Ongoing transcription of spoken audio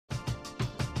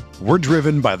We're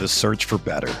driven by the search for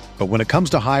better. But when it comes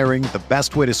to hiring, the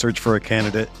best way to search for a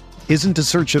candidate isn't to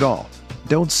search at all.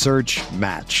 Don't search,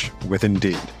 match with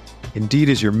Indeed. Indeed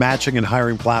is your matching and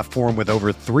hiring platform with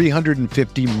over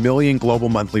 350 million global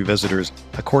monthly visitors,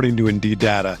 according to Indeed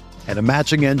data, and a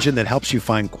matching engine that helps you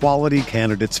find quality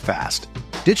candidates fast.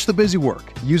 Ditch the busy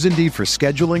work. Use Indeed for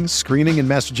scheduling, screening, and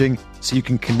messaging so you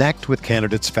can connect with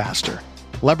candidates faster.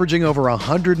 Leveraging over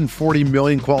 140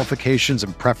 million qualifications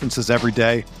and preferences every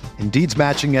day, Indeed's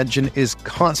matching engine is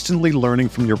constantly learning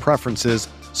from your preferences,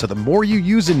 so the more you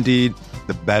use Indeed,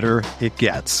 the better it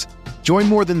gets. Join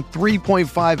more than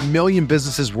 3.5 million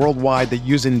businesses worldwide that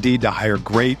use Indeed to hire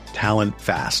great talent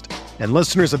fast. And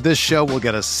listeners of this show will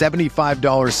get a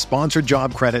 $75 sponsored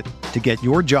job credit to get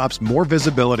your jobs more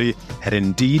visibility at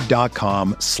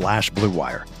Indeed.com/Blue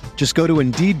Wire. Just go to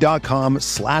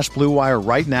Indeed.com/Blue Wire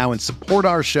right now and support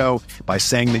our show by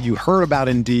saying that you heard about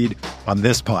Indeed on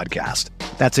this podcast.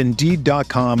 That's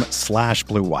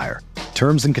Indeed.com/Blue Wire.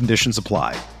 Terms and conditions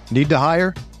apply. Need to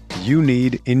hire? You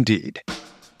need Indeed.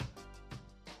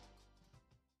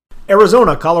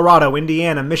 Arizona, Colorado,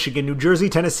 Indiana, Michigan, New Jersey,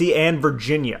 Tennessee, and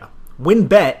Virginia.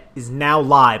 WynnBET is now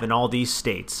live in all these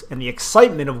states, and the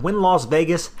excitement of Wynn Las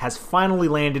Vegas has finally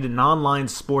landed in online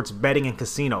sports betting and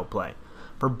casino play.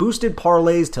 For boosted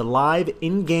parlays to live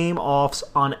in-game offs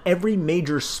on every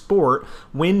major sport,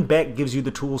 WynnBET gives you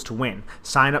the tools to win.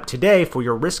 Sign up today for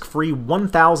your risk-free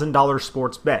 $1,000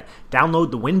 sports bet. Download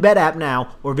the WynnBET app now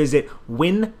or visit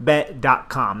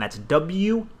wynnbet.com. That's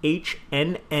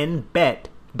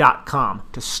WHNN-bet.com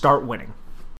to start winning.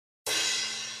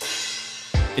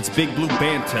 It's Big Blue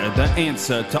Banter, the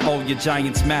answer to all your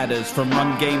Giants matters. From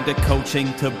run game to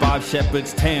coaching to Bob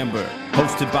Shepard's timbre.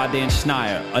 Hosted by Dan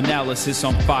Schneier, analysis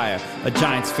on fire. A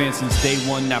Giants fan since day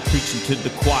one, now preaching to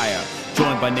the choir.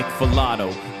 Joined by Nick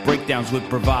Filato, breakdowns with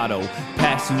bravado.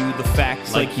 Passing you the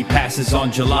facts like he passes on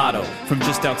gelato. From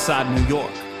just outside New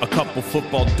York, a couple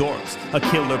football dorks. A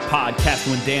killer podcast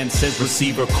when Dan says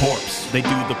receiver corpse. They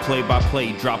do the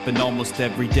play-by-play, dropping almost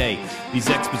every day. These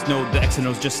experts know the X and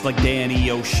O's just like Danny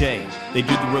O'Shea. They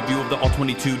do the review of the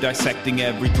All-22, dissecting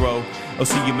every throw.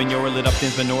 OCU Manora lit up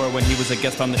Dan's menorah when he was a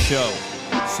guest on the show.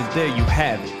 So there you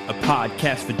have it, a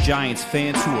podcast for Giants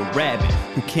fans who are rabid,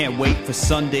 who can't wait for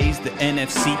Sundays, the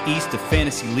NFC East, the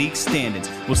Fantasy League standings.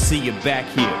 We'll see you back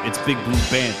here. It's Big Blue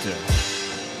Banter.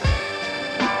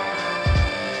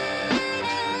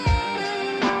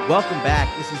 Welcome back.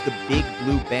 This is the Big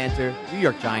Blue Banter, New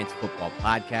York Giants football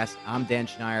podcast. I'm Dan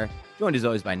Schneier, joined as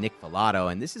always by Nick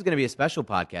Filato, and this is going to be a special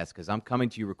podcast because I'm coming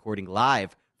to you recording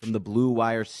live from the Blue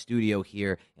Wire studio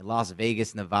here in Las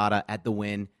Vegas, Nevada at the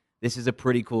Wynn. This is a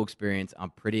pretty cool experience.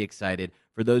 I'm pretty excited.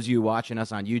 For those of you watching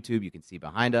us on YouTube, you can see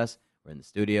behind us. We're in the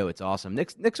studio. It's awesome.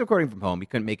 Nick's recording from home. He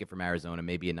couldn't make it from Arizona.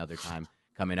 Maybe another time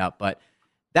coming up, but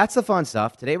that's the fun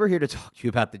stuff. Today we're here to talk to you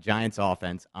about the Giants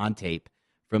offense on tape.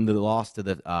 From the loss to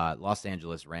the Los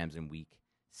Angeles Rams in Week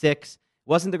 6.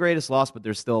 Wasn't the greatest loss, but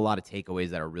there's still a lot of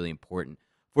takeaways that are really important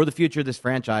for the future of this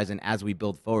franchise and as we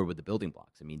build forward with the building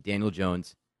blocks. I mean, Daniel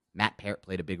Jones, Matt Parrott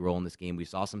played a big role in this game. We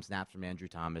saw some snaps from Andrew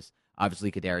Thomas,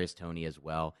 obviously Kadarius Toney as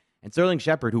well, and Sterling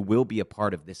Shepard, who will be a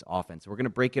part of this offense. So we're going to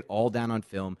break it all down on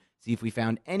film, see if we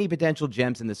found any potential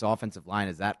gems in this offensive line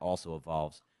as that also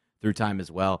evolves through time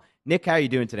as well. Nick, how are you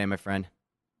doing today, my friend?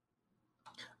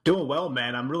 Doing well,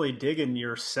 man. I'm really digging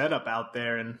your setup out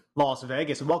there in Las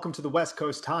Vegas. And welcome to the West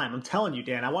Coast time. I'm telling you,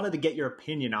 Dan, I wanted to get your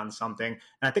opinion on something. And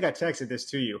I think I texted this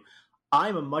to you.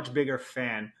 I'm a much bigger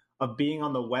fan of being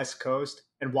on the West Coast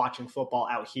and watching football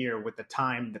out here with the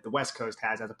time that the West Coast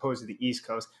has as opposed to the East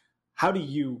Coast. How do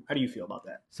you feel about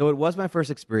that? So it was my first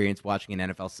experience watching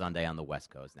an NFL Sunday on the West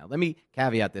Coast. Now, let me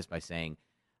caveat this by saying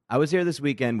I was here this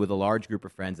weekend with a large group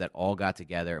of friends that all got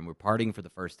together and we're partying for the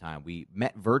first time. We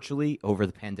met virtually over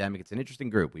the pandemic. It's an interesting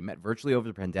group. We met virtually over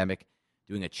the pandemic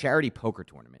doing a charity poker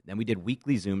tournament. Then we did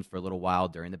weekly Zooms for a little while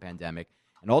during the pandemic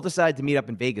and all decided to meet up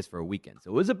in Vegas for a weekend.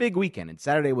 So it was a big weekend, and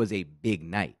Saturday was a big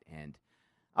night. And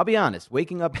I'll be honest,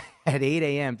 waking up at 8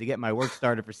 a.m. to get my work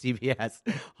started for CBS,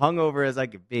 hungover as I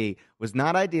could be, was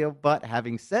not ideal. But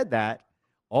having said that,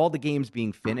 all the games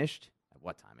being finished,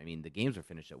 what time? I mean, the games were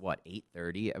finished at what,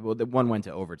 8:30? Well, the one went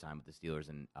to overtime with the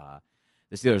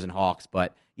Steelers and Hawks.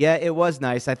 But yeah, it was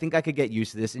nice. I think I could get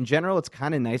used to this. In general, it's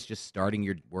kind of nice just starting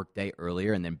your workday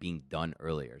earlier and then being done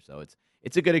earlier. So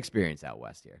it's a good experience out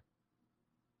west here.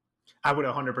 I would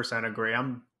 100% agree.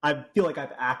 I feel like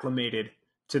I've acclimated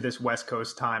to this West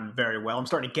Coast time very well. I'm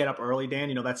starting to get up early, Dan.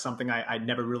 You know, that's something I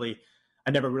never really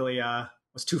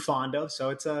was too fond of. So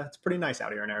it's pretty nice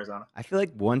out here in Arizona. I feel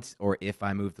like once or if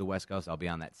I move to the West Coast, I'll be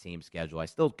on that same schedule. I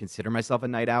still consider myself a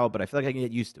night owl, but I feel like I can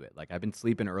get used to it. Like I've been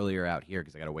sleeping earlier out here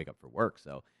because I got to wake up for work.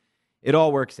 So it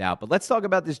all works out. But let's talk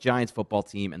about this Giants football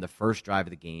team and the first drive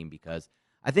of the game, because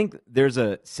I think there's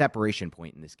a separation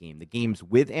point in this game. The games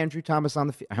with Andrew Thomas on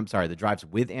the the drives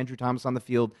with Andrew Thomas on the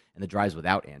field and the drives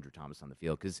without Andrew Thomas on the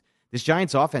field. Because this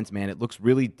Giants offense, man, it looks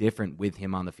really different with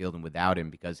him on the field and without him,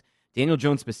 because Daniel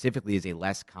Jones specifically is a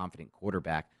less confident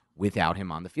quarterback without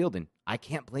him on the field, and I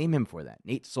can't blame him for that.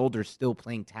 Nate Solder's still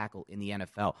playing tackle in the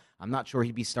NFL. I'm not sure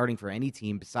he'd be starting for any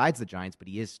team besides the Giants, but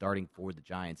he is starting for the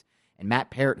Giants. And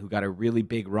Matt Parrott, who got a really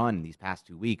big run in these past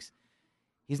 2 weeks,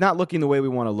 he's not looking the way we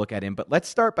want to look at him. But let's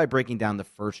start by breaking down the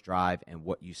first drive and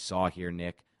what you saw here,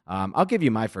 Nick. I'll give you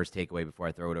my first takeaway before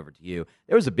I throw it over to you.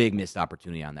 There was a big missed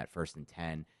opportunity on that 1st and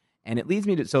 10. And it leads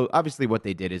me to, so obviously what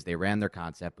they did is they ran their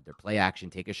concept with their play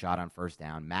action, take a shot on 1st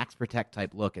down, max protect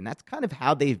type look. And that's kind of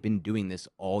how they've been doing this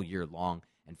all year long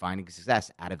and finding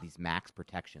success out of these max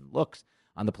protection looks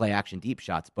on the play action deep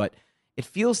shots. But it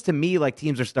feels to me like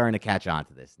teams are starting to catch on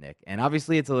to this, Nick. And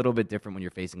obviously it's a little bit different when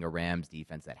you're facing a Rams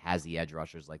defense that has the edge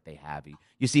rushers like they have.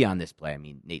 You see on this play, I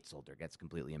mean, Nate Solder gets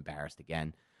completely embarrassed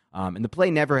again. And the play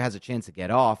never has a chance to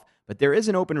get off, but there is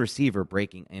an open receiver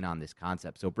breaking in on this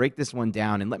concept. So break this one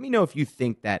down and let me know if you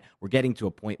think that we're getting to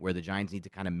a point where the Giants need to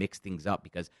kind of mix things up,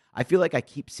 because I feel like I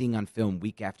keep seeing on film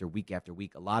week after week after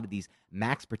week a lot of these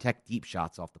max protect deep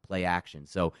shots off the play action.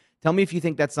 So tell me if you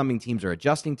think that's something teams are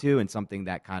adjusting to and something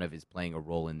that kind of is playing a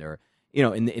role in their,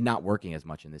 in not working as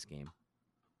much in this game.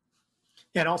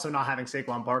 Yeah, and also not having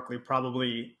Saquon Barkley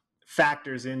probably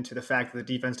factors into the fact that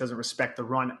the defense doesn't respect the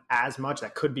run as much.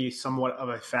 That could be somewhat of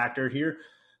a factor here.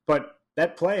 But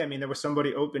that play, I mean, there was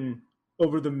somebody open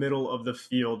over the middle of the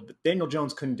field, but Daniel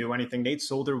Jones couldn't do anything. Nate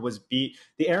Solder was beat.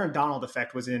 The Aaron Donald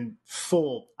effect was in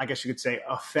full, I guess you could say,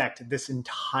 effect this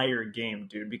entire game,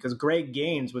 dude, because Greg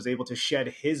Gaines was able to shed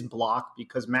his block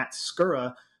because Matt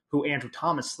Skura, who Andrew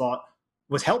Thomas thought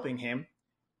was helping him,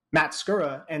 Matt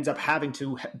Skura ends up having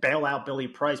to bail out Billy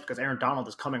Price because Aaron Donald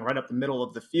is coming right up the middle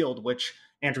of the field, which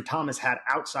Andrew Thomas had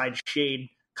outside shade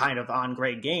kind of on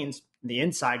Greg Gaines. The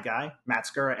inside guy, Matt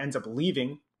Skura, ends up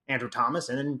leaving Andrew Thomas,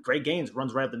 and then Greg Gaines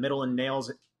runs right up the middle and nails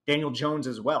Daniel Jones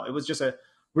as well. It was just a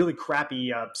really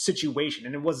crappy situation,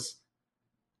 and it was,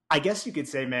 I guess you could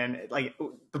say, man, like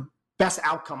the best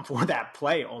outcome for that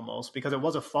play almost, because it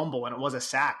was a fumble and it was a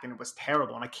sack and it was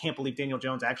terrible. And I can't believe Daniel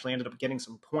Jones actually ended up getting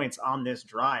some points on this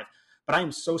drive. But I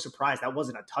am so surprised that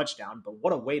wasn't a touchdown. But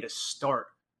what a way to start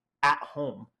at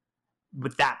home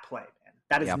with that play, man.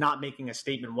 That is not making a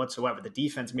statement whatsoever. The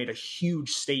defense made a huge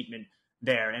statement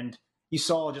there. And you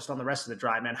saw just on the rest of the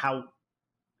drive, man, how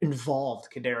involved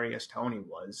Kadarius Toney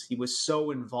was. He was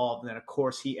so involved. And then, of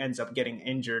course, he ends up getting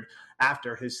injured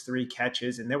after his 3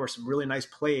 catches. And there were some really nice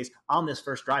plays on this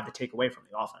first drive to take away from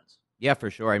the offense. Yeah,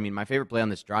 for sure. I mean, my favorite play on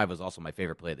this drive was also my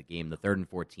favorite play of the game, the 3rd and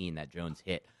 14 that Jones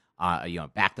hit,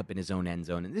 backed up in his own end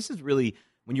zone. And this is really,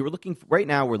 when you were looking for, right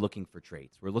now, we're looking for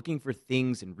traits. We're looking for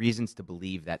things and reasons to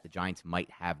believe that the Giants might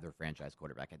have their franchise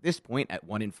quarterback. At this point, at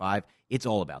 1-5, it's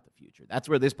all about the future. That's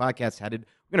where this podcast's headed.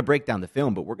 We're going to break down the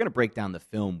film, but we're going to break down the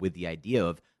film with the idea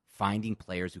of finding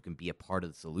players who can be a part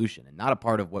of the solution and not a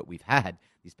part of what we've had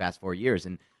these past 4 years.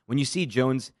 And when you see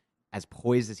Jones as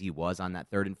poised as he was on that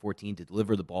 3rd and 14 to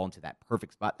deliver the ball into that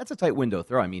perfect spot, that's a tight window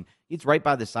throw. I mean, he's right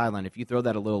by the sideline. If you throw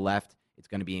that a little left, it's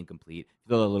going to be incomplete. If you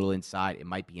throw it a little inside, it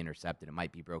might be intercepted. It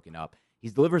might be broken up. He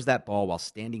delivers that ball while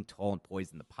standing tall and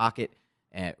poised in the pocket,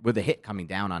 with a hit coming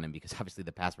down on him, because obviously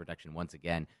the pass protection, once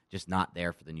again, just not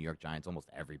there for the New York Giants almost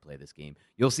every play this game.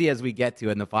 You'll see as we get to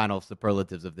in the final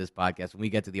superlatives of this podcast, when we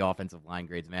get to the offensive line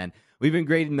grades, man, we've been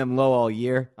grading them low all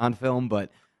year on film, but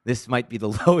this might be the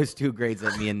lowest 2 grades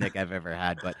that me and Nick have ever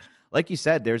had. But like you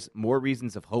said, there's more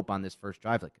reasons of hope on this first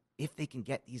drive. Like, if they can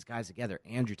get these guys together,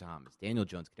 Andrew Thomas, Daniel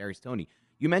Jones, Kadarius Toney.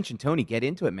 You mentioned Toney. Get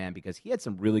into it, man, because he had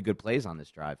some really good plays on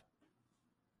this drive.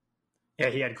 Yeah,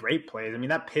 he had great plays. I mean,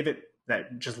 that pivot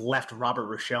that just left Robert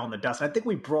Rochelle in the dust. I think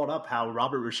we brought up how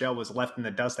Robert Rochelle was left in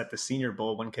the dust at the Senior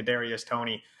Bowl when Kadarius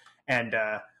Toney and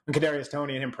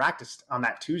him practiced on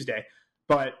that Tuesday.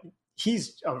 But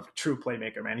he's a true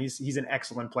playmaker, man. He's an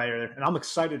excellent player, and I'm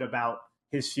excited about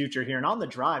his future here. And on the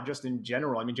drive, just in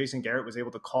general, I mean, Jason Garrett was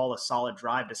able to call a solid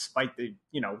drive despite the,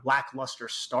 lackluster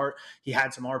start. He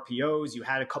had some RPOs. You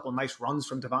had a couple of nice runs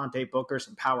from Devontae Booker,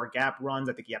 some power gap runs.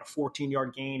 I think he had a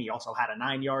 14-yard gain. He also had a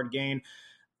 9-yard gain.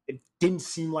 It didn't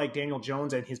seem like Daniel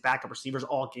Jones and his backup receivers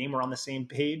all game were on the same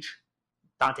page.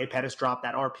 Dante Pettis dropped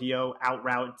that RPO out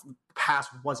route. The pass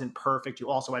wasn't perfect. You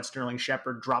also had Sterling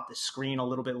Shepard drop the screen a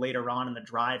little bit later on in the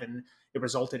drive, and it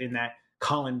resulted in that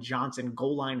Colin Johnson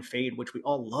goal line fade, which we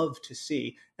all love to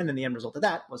see. And then the end result of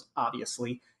that was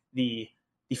obviously the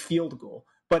field goal.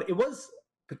 But it was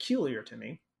peculiar to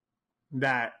me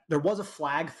that there was a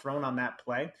flag thrown on that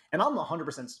play, and I'm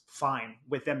 100% fine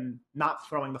with them not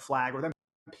throwing the flag or them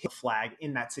picking the flag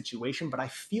in that situation, but I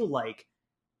feel like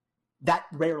that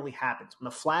rarely happens. When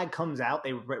the flag comes out,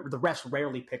 the refs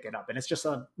rarely pick it up, and it's just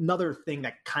another thing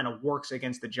that kind of works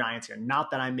against the Giants here. Not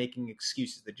that I'm making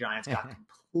excuses. The Giants got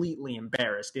completely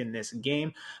embarrassed in this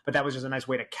game, but that was just a nice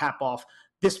way to cap off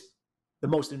the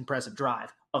most impressive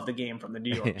drive of the game from the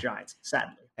New York Giants,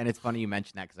 sadly. And it's funny you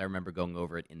mentioned that because I remember going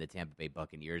over it in the Tampa Bay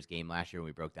Buccaneers game last year when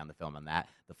we broke down the film on that.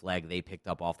 The flag they picked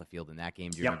up off the field in that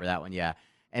game. Do you remember that one? Yeah.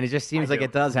 And it just seems like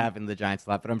it does happen to the Giants a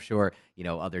lot, but I'm sure,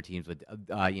 other teams would,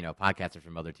 podcasters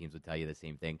from other teams would tell you the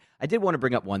same thing. I did want to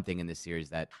bring up one thing in this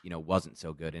series that, wasn't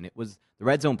so good, and it was the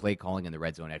red zone play calling and the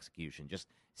red zone execution. Just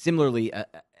similarly,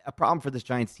 a problem for this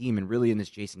Giants team and really in this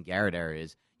Jason Garrett era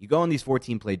is you go on these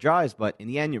 14-play drives, but in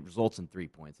the end, it results in 3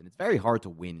 points. And it's very hard to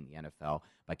win in the NFL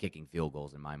by kicking field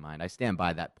goals, in my mind. I stand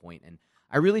by that point, and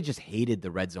I really just hated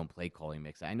the red zone play calling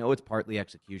mix. I know it's partly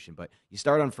execution, but you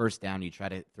start on first down, you try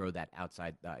to throw that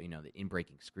outside, the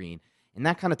in-breaking screen. In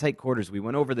that kind of tight quarters, we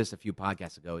went over this a few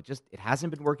podcasts ago. It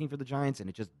hasn't been working for the Giants, and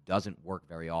it just doesn't work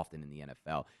very often in the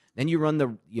NFL. Then you run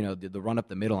the run up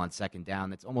the middle on second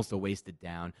down. That's almost a wasted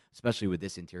down, especially with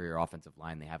this interior offensive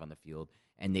line they have on the field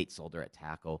and Nate Solder at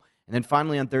tackle. And then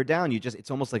finally on third down, it's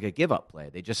almost like a give-up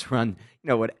play. They just run,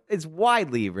 what is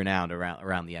widely renowned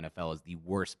around the NFL as the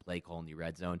worst play call in the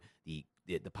red zone, the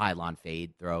pylon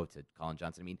fade throw to Colin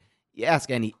Johnson. I mean, you ask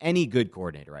any good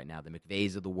coordinator right now, the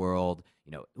McVays of the world,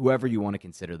 whoever you want to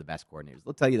consider the best coordinators,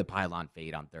 they'll tell you the pylon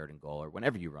fade on third and goal or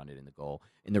whenever you run it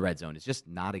in the red zone. It's just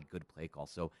not a good play call.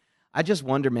 So I just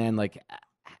wonder, man,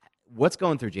 what's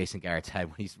going through Jason Garrett's head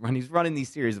when he's running these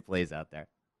series of plays out there?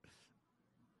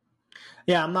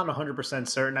 Yeah, I'm not 100%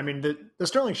 certain. I mean, the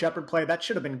Sterling Shepard play, that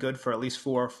should have been good for at least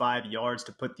 4 or 5 yards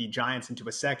to put the Giants into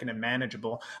a second and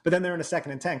manageable. But then they're in a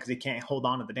second and 10 because he can't hold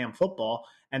on to the damn football.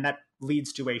 And that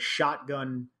leads to a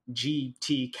shotgun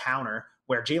GT counter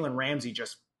where Jalen Ramsey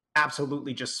just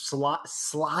absolutely just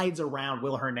slides around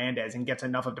Will Hernandez and gets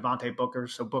enough of Devontae Booker.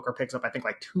 So Booker picks up, I think,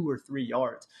 2 or 3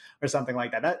 yards or something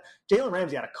like that. That Jalen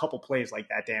Ramsey had a couple plays like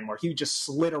that, Dan, where he just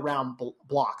slid around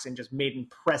blocks and just made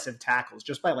impressive tackles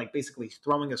just by basically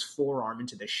throwing his forearm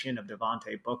into the shin of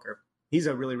Devontae Booker. He's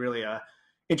a really, really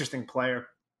interesting player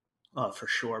for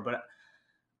sure. But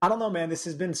I don't know, man. This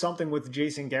has been something with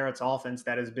Jason Garrett's offense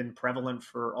that has been prevalent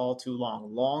for all too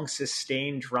long. Long,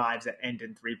 sustained drives that end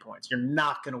in 3 points. You're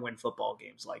not going to win football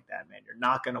games like that, man. You're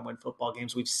not going to win football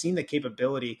games. We've seen the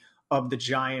capability of the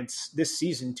Giants this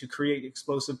season to create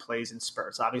explosive plays in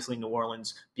spurts. Obviously, New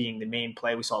Orleans being the main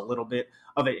play. We saw a little bit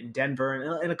of it in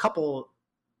Denver and a couple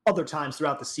other times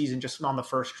throughout the season, just on the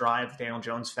first drive, Daniel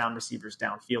Jones found receivers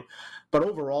downfield. But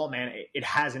overall, man, it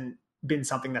hasn't been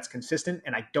something that's consistent,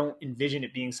 and I don't envision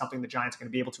it being something the Giants are going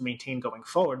to be able to maintain going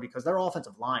forward because their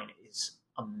offensive line is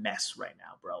a mess right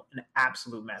now, bro. An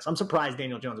absolute mess. I'm surprised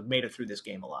Daniel Jones made it through this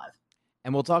game alive.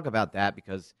 And we'll talk about that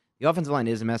because the offensive line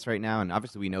is a mess right now, and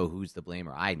obviously we know who's to blame,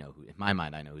 or I know who. In my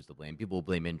mind, I know who's to blame. People will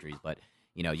blame injuries, but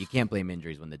you can't blame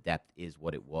injuries when the depth is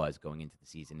what it was going into the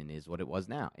season and is what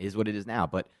it is now.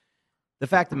 But the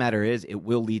fact of the matter is, it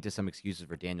will lead to some excuses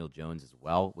for Daniel Jones as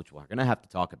well, which we're going to have to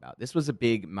talk about. This was a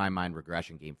big, in my mind,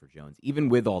 regression game for Jones, even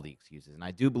with all the excuses. And I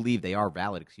do believe they are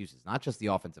valid excuses, not just the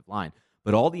offensive line,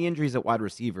 but all the injuries at wide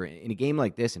receiver. In a game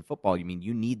like this in football, you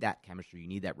need that chemistry, you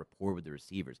need that rapport with the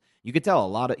receivers. You could tell a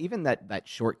lot of, even that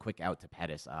short, quick out to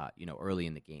Pettis, early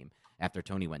in the game after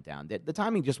Tony went down, the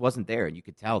timing just wasn't there, and you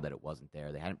could tell that it wasn't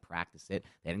there. They hadn't practiced it.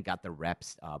 They hadn't got the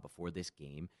reps before this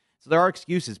game. So there are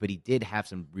excuses, but he did have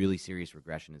some really serious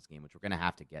regression in this game, which we're going to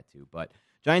have to get to. But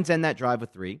Giants end that drive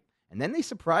with 3, and then they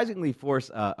surprisingly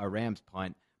force a Rams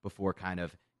punt before kind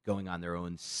of going on their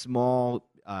own small,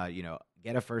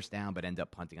 get a first down, but end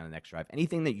up punting on the next drive.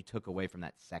 Anything that you took away from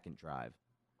that second drive?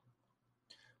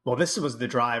 Well, this was the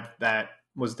drive that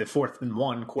was the 4th and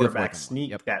 1 quarterback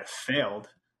sneak that failed.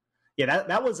 Yeah,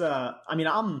 that was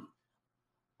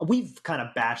we've kind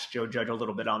of bashed Joe Judge a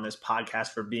little bit on this podcast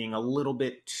for being a little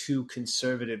bit too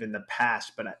conservative in the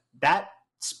past, but that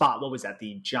spot, what was that,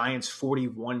 the Giants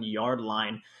 41-yard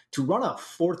line, to run a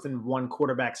 4th and 1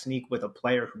 quarterback sneak with a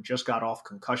player who just got off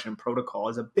concussion protocol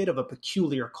is a bit of a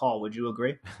peculiar call. Would you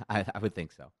agree? I would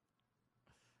think so.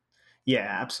 Yeah,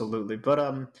 absolutely. But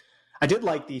I did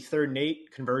like the 3rd and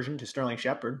 8 conversion to Sterling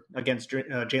Shepard against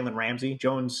Jalen Ramsey.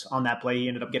 Jones on that play, he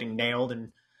ended up getting nailed,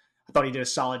 and I thought he did a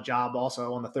solid job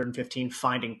also on the 3rd and 15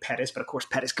 finding Pettis, but of course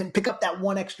Pettis couldn't pick up that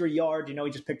 1 extra yard. He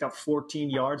just picked up 14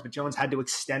 yards, but Jones had to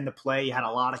extend the play. He had a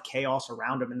lot of chaos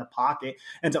around him in the pocket,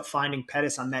 ends up finding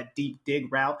Pettis on that deep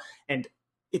dig route. And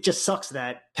it just sucks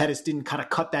that Pettis didn't kind of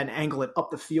cut that and angle it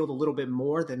up the field a little bit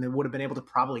more. Then they would have been able to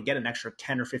probably get an extra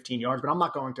 10 or 15 yards. But I'm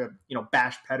not going to,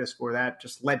 bash Pettis for that.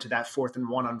 Just led to that 4th and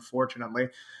 1, unfortunately.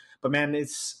 But man,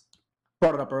 it's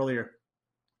brought it up earlier.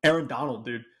 Aaron Donald,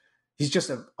 dude. He's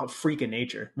just a freak of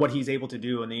nature, what he's able to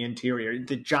do in the interior.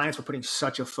 The Giants were putting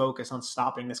such a focus on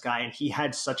stopping this guy, and he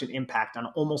had such an impact on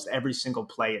almost every single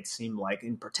play, it seemed like,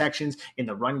 in protections, in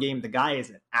the run game. The guy is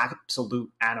an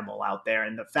absolute animal out there,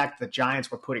 and the fact that the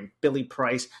Giants were putting Billy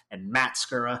Price and Matt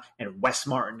Skura and Wes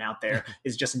Martin out there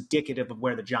is just indicative of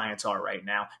where the Giants are right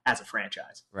now as a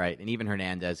franchise. Right, and even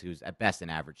Hernandez, who's at best an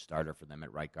average starter for them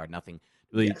at right guard, nothing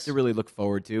really to really look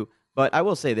forward to. But I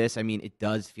will say this, I mean, it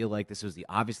does feel like this was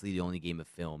obviously the only game of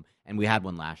film, and we had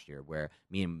one last year where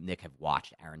me and Nick have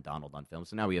watched Aaron Donald on film,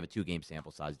 so now we have a 2-game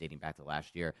sample size dating back to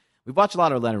last year. We've watched a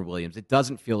lot of Leonard Williams. It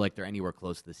doesn't feel like they're anywhere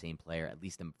close to the same player, at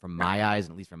least from my eyes,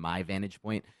 and at least from my vantage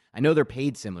point. I know they're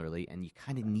paid similarly, and you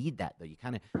kind of need that, though.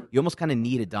 You almost kind of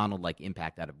need a Donald-like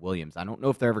impact out of Williams. I don't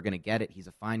know if they're ever going to get it. He's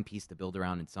a fine piece to build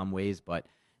around in some ways, but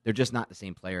they're just not the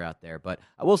same player out there. But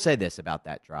I will say this about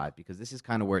that drive, because this is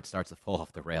kind of where it starts to fall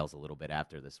off the rails a little bit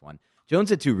after this one.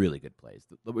 Jones had 2 really good plays.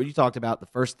 What you talked about, the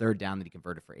first 3rd down that he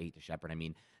converted for 8 to Shepard, I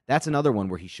mean, that's another one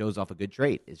where he shows off a good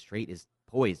trait. His trait is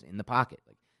poise in the pocket.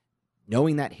 Like,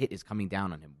 knowing that hit is coming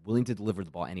down on him, willing to deliver the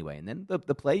ball anyway. And then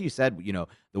the play you said,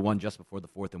 the one just before the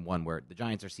 4th and 1, where the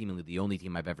Giants are seemingly the only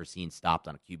team I've ever seen stopped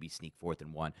on a QB sneak 4th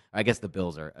and 1. I guess the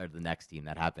Bills are the next team.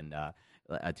 That happened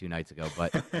 2 nights ago,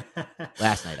 but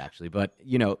last night actually. But,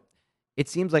 it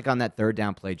seems like on that 3rd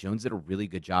down play, Jones did a really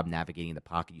good job navigating the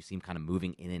pocket. You see him kind of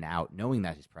moving in and out, knowing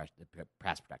that his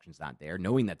pass protection's not there,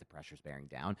 knowing that the pressure's bearing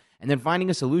down, and then finding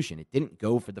a solution. It didn't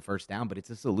go for the 1st down, but it's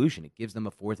a solution. It gives them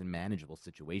a 4th and manageable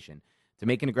situation to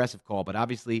make an aggressive call, but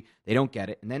obviously they don't get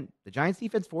it. And then the Giants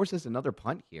defense forces another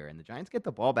punt here, and the Giants get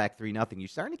the ball back 3-0. You're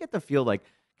starting to get the feel like,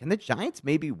 can the Giants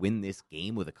maybe win this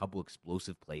game with a couple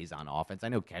explosive plays on offense? I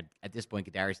know at this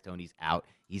point, Kadarius Toney's out.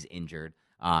 He's injured.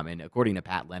 And according to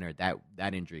Pat Leonard,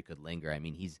 that injury could linger. I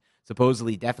mean, he's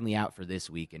supposedly definitely out for this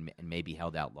week and maybe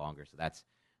held out longer. So that's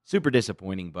super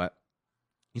disappointing. But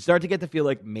you start to get the feel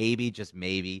like maybe, just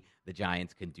maybe, the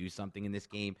Giants can do something in this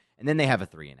game. And then they have a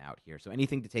 3-and-out here. So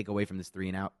anything to take away from this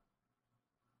 3-and-out?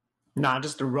 Nah,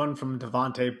 just a run from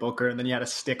Devontae Booker, and then you had a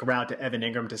stick route to Evan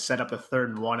Ingram to set up the 3rd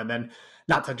and 1, and then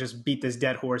not to just beat this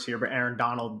dead horse here, but Aaron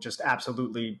Donald just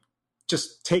absolutely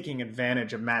just taking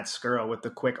advantage of Matt Skura with the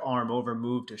quick arm over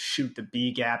move to shoot the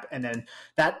B gap. And then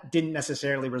that didn't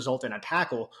necessarily result in a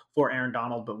tackle for Aaron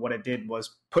Donald, but what it did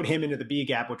was put him into the B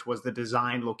gap, which was the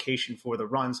designed location for the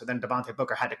run. So then Devontae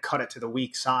Booker had to cut it to the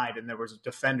weak side, and there was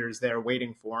defenders there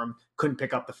waiting for him. Couldn't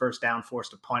pick up the 1st down,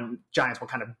 forced a punt. Giants were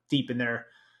kind of deep in their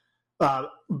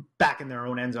back in their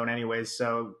own end zone anyways.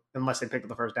 So unless they picked up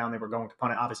the 1st down, they were going to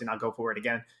punt it, obviously not go for it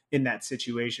again in that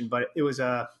situation. But it was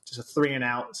just a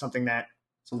 3-and-out, something that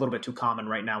is a little bit too common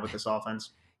right now with this offense.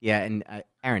 Yeah, and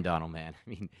Aaron Donald, man. I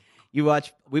mean, we've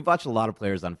watched a lot of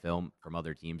players on film from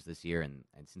other teams this year, and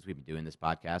since we've been doing this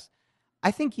podcast, I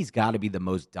think he's got to be the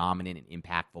most dominant and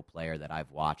impactful player that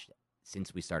I've watched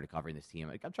since we started covering this team.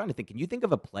 Like, I'm trying to think, can you think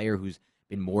of a player who's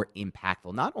been more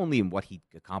impactful, not only in what he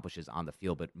accomplishes on the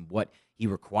field, but in what he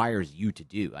requires you to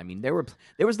do? I mean, there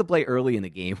was the play early in the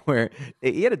game where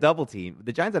he had a double team.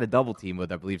 The Giants had a double team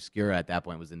with, I believe, Skura at that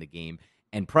point was in the game,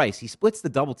 and Price. He splits the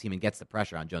double team and gets the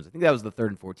pressure on Jones. I think that was the 3rd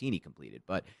and 14 he completed,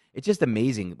 but it's just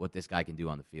amazing what this guy can do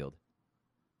on the field.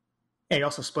 Yeah, he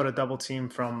also split a double team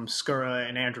from Skura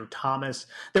and Andrew Thomas.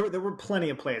 There were plenty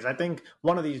of plays. I think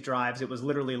one of these drives, it was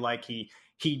literally like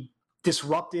he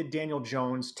disrupted Daniel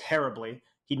Jones terribly.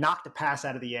 He knocked the pass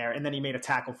out of the air, and then he made a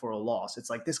tackle for a loss. It's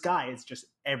like, this guy is just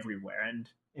everywhere. And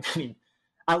I mean,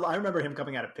 I remember him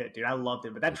coming out of Pitt, dude. I loved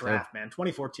him. But that draft, man,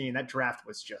 2014, that draft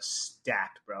was just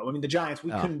stacked, bro. I mean, the Giants,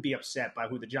 we couldn't be upset by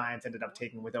who the Giants ended up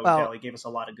taking with Odell. He gave us a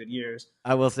lot of good years.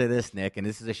 I will say this, Nick, and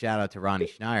this is a shout out to Ronnie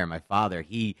Schneier, my father.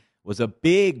 He was a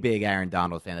big Aaron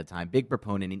Donald fan at the time, big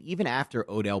proponent. And even after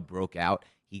Odell broke out,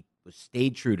 he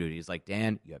stayed true to it. He's like,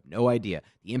 Dan, you have no idea.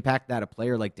 The impact that a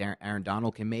player like Aaron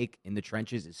Donald can make in the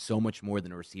trenches is so much more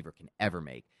than a receiver can ever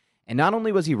make. And not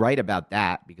only was he right about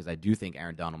that, because I do think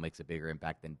Aaron Donald makes a bigger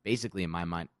impact than basically, in my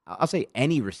mind, I'll say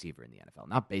any receiver in the NFL,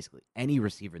 not basically, any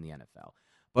receiver in the NFL,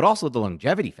 but also the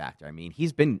longevity factor. I mean,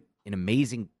 he's been an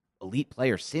amazing elite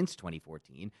player since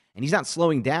 2014, and he's not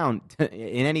slowing down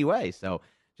in any way. So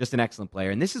just an excellent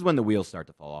player. And this is when the wheels start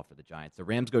to fall off for the Giants. The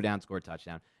Rams go down, score a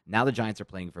touchdown. Now the Giants are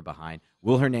playing for behind.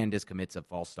 Will Hernandez commits a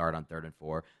false start on 3rd and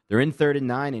 4. They're in 3rd and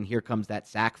 9, and here comes that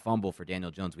sack fumble for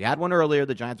Daniel Jones. We had one earlier.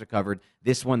 The Giants recovered.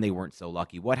 This one, they weren't so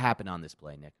lucky. What happened on this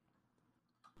play, Nick?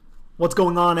 What's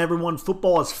going on, everyone?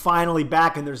 Football is finally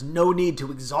back, and there's no need to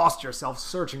exhaust yourself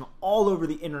searching all over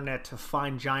the internet to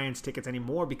find Giants tickets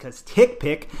anymore because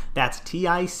TickPick, that's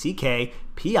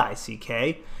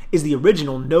TickPick, is the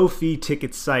original no-fee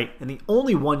ticket site and the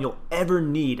only one you'll ever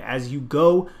need as you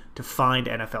go to find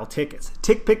NFL tickets.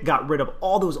 TickPick got rid of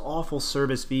all those awful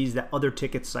service fees that other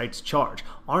ticket sites charge.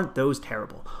 Aren't those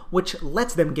terrible? Which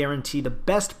lets them guarantee the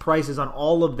best prices on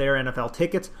all of their NFL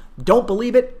tickets. Don't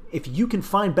believe it? If you can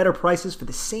find better prices for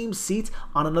the same seats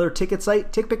on another ticket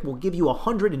site, TickPick will give you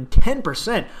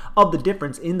 110% of the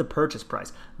difference in the purchase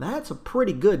price. That's a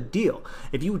pretty good deal.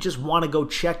 If you just want to go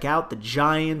check out the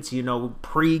Giants,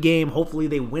 pre-game, hopefully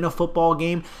they win a football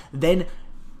game, then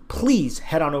please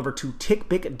head on over to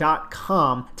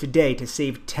TickPick.com today to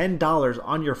save $10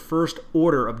 on your first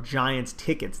order of Giants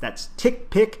tickets. That's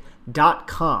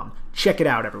TickPick.com. Check it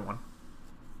out, everyone.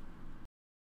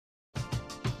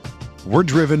 We're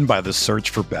driven by the search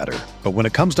for better. But when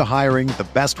it comes to hiring, the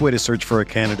best way to search for a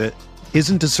candidate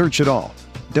isn't to search at all.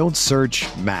 Don't search,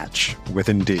 match with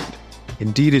Indeed.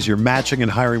 Indeed is your matching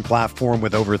and hiring platform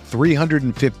with over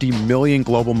 350 million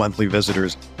global monthly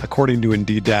visitors, according to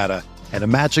Indeed data, and a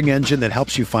matching engine that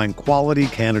helps you find quality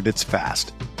candidates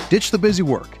fast. Ditch the busy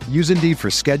work. Use Indeed for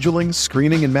scheduling,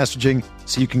 screening, and messaging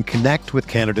so you can connect with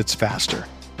candidates faster.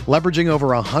 Leveraging over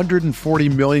 140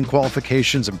 million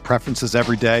qualifications and preferences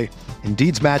every day,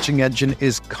 Indeed's matching engine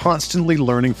is constantly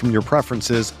learning from your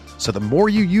preferences, so the more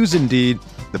you use Indeed,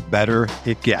 the better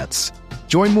it gets.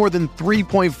 Join more than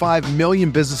 3.5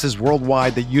 million businesses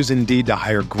worldwide that use Indeed to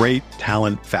hire great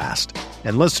talent fast.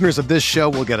 And listeners of this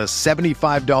show will get a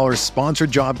 $75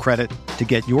 sponsored job credit to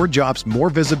get your jobs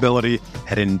more visibility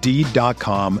at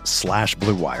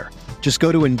Indeed.com/Blue Wire. Just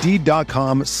go to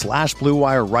Indeed.com/Blue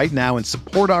Wire right now and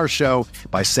support our show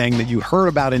by saying that you heard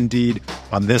about Indeed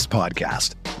on this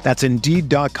podcast. That's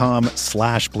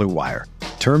Indeed.com/Blue Wire.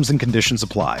 Terms and conditions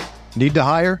apply. Need to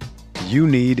hire? You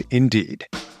need Indeed.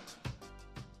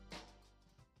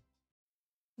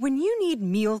 When you need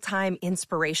mealtime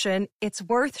inspiration, it's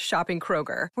worth shopping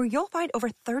Kroger, where you'll find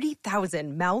over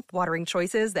 30,000 mouth-watering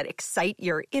choices that excite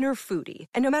your inner foodie.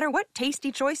 And no matter what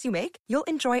tasty choice you make, you'll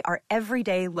enjoy our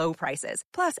everyday low prices,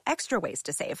 plus extra ways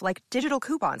to save, like digital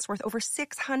coupons worth over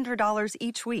 $600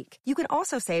 each week. You can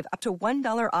also save up to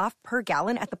 $1 off per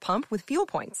gallon at the pump with fuel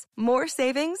points. More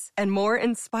savings and more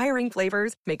inspiring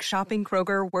flavors make shopping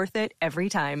Kroger worth it every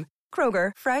time.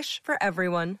 Kroger, fresh for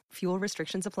everyone. Fuel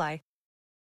restrictions apply.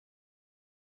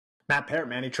 Matt Peart,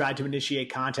 man, he tried to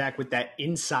initiate contact with that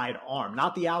inside arm,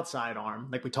 not the outside arm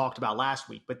like we talked about last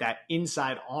week, but that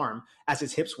inside arm as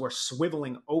his hips were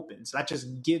swiveling open. So that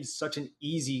just gives such an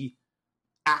easy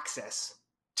access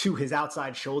to his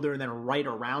outside shoulder and then right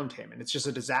around him. And it's just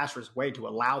a disastrous way to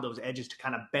allow those edges to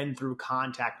kind of bend through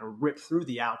contact and rip through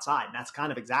the outside. And that's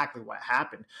kind of exactly what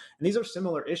happened. And these are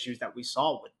similar issues that we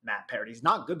saw with Matt Peart. He's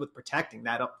not good with protecting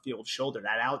that upfield shoulder,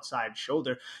 that outside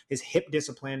shoulder. His hip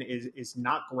discipline is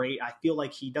not great. I feel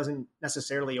like he doesn't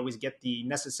necessarily always get the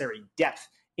necessary depth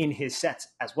in his sets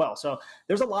as well. So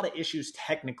there's a lot of issues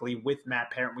technically with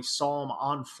Matt Peart. We saw him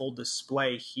on full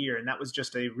display here, and that was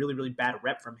just a really, really bad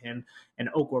rep from him. And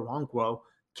Okoronkwo,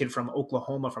 kid from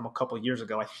Oklahoma from a couple of years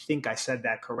ago, I think I said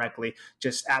that correctly,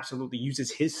 just absolutely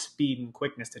uses his speed and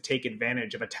quickness to take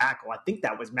advantage of a tackle. I think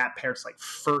that was Matt Peart's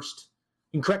first,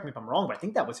 and correct me if I'm wrong, but I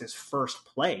think that was his first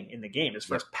play in the game, his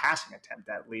first passing attempt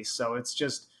at least. So it's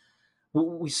just,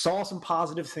 we saw some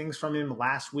positive things from him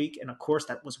last week, and of course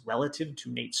that was relative to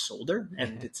Nate Solder,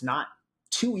 and it's not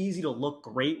too easy to look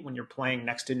great when you're playing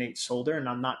next to Nate Solder, and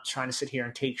I'm not trying to sit here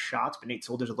and take shots, but Nate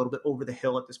Solder's a little bit over the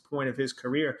hill at this point of his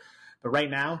career. But right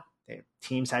now,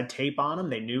 teams had tape on him.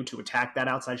 They knew to attack that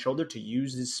outside shoulder, to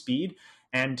use his speed,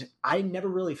 and I never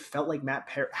really felt like Matt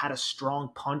Peart had a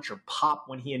strong punch or pop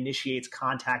when he initiates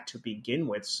contact to begin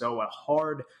with, so a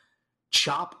hard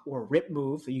chop or rip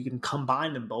move, you can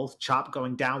combine them both. Chop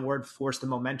going downward, force the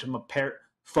momentum of Peart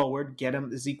forward, get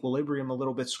his equilibrium a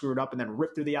little bit screwed up, and then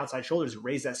rip through the outside shoulders,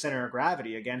 raise that center of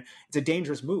gravity again. It's a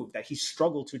dangerous move that he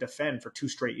struggled to defend for 2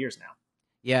 straight years now.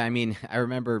 Yeah, I mean, I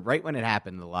remember right when it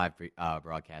happened in the live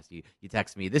broadcast, you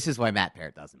texted me, this is why Matt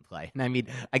Peart doesn't play. And I mean,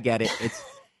 I get it.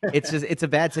 It's a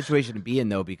bad situation to be in,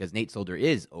 though, because Nate Solder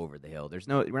is over the hill.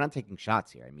 We're not taking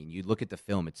shots here. I mean, you look at the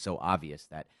film, it's so obvious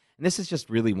that, and this is just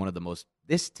really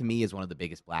this to me is one of the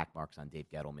biggest black marks on Dave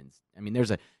Gettleman's. I mean, there's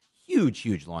a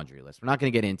huge laundry list. We're not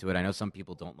going to get into it. I know some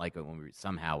people don't like it when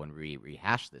we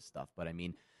rehash this stuff, but I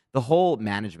mean, the whole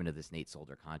management of this Nate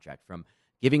Solder contract, from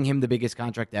giving him the biggest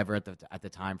contract ever at the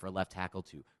time for a left tackle,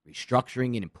 to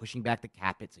restructuring it and pushing back the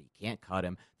cap hit so you can't cut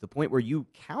him, to the point where you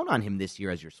count on him this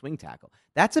year as your swing tackle.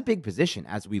 That's a big position,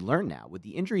 as we learn now. With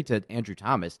the injury to Andrew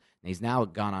Thomas, and he's now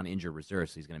gone on injured reserve,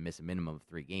 so he's going to miss a minimum of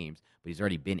 3 games, but he's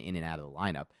already been in and out of the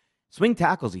lineup. Swing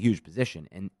tackle is a huge position,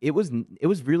 and it was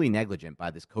really negligent by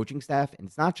this coaching staff, and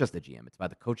it's not just the GM, it's by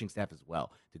the coaching staff as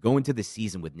well, to go into the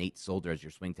season with Nate Solder as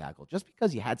your swing tackle, just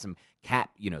because you had some cap,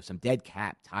 some dead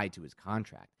cap tied to his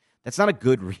contract. That's not a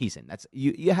good reason.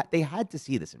 They had to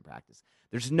see this in practice.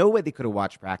 There's no way they could have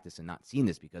watched practice and not seen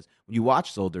this, because when you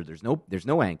watch Solder, there's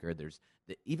no anchor.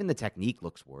 Even the technique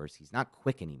looks worse. He's not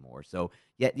quick anymore. So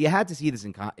yeah, you had to see this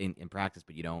in practice,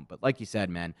 but you don't. But like you said,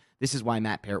 man, this is why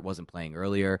Matt Parrott wasn't playing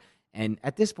earlier. And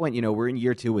at this point, we're in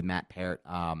year 2 with Matt Parrott.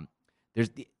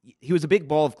 He was a big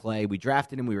ball of clay. We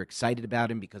drafted him. We were excited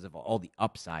about him because of all the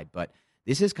upside. But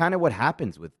this is kind of what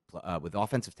happens with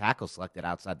offensive tackles selected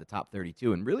outside the top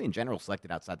 32, and really in general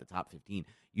selected outside the top 15.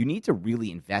 You need to really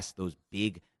invest those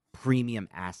big premium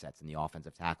assets in the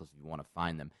offensive tackles if you want to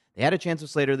find them. They had a chance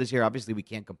with Slater this year. Obviously, we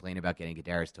can't complain about getting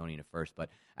Kadarius Toney in a first, but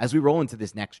as we roll into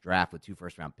this next draft with 2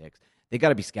 first-round picks, they got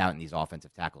to be scouting these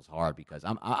offensive tackles hard, because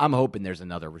I'm hoping there's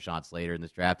another Rashawn Slater in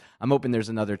this draft. I'm hoping there's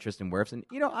another Tristan Wirfs, and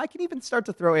I can even start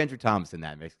to throw Andrew Thomas in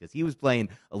that mix, because he was playing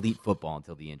elite football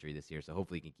until the injury this year, so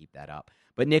hopefully he can keep that up.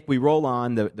 But Nick, we roll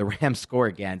on. The Rams score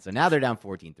again, so now they're down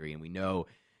 14-3, and we know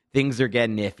things are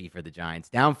getting iffy for the Giants.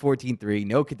 Down 14-3,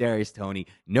 no Kadarius Toney,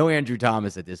 no Andrew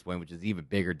Thomas at this point, which is an even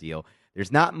bigger deal. There's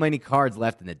not many cards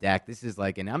left in the deck. This is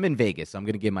and I'm in Vegas, so I'm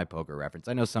going to give my poker reference.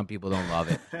 I know some people don't love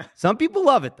it. Some people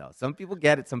love it, though. Some people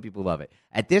get it. Some people love it.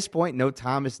 At this point, no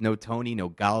Thomas, no Toney, no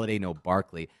Golladay, no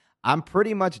Barkley. I'm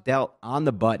pretty much dealt on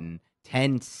the button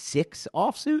 10-6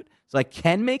 offsuit, so I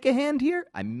can make a hand here.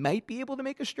 I might be able to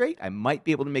make a straight. I might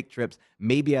be able to make trips.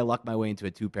 Maybe I luck my way into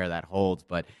a 2-pair that holds,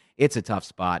 but it's a tough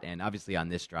spot. And obviously on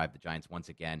this drive, the Giants, once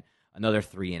again, another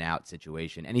 3-and-out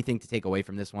situation. Anything to take away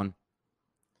from this one?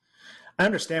 I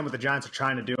understand what the Giants are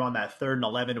trying to do on that 3rd and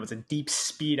 11. It was a deep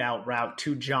speed out route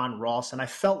to John Ross, and I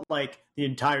felt like the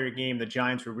entire game the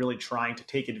Giants were really trying to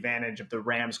take advantage of the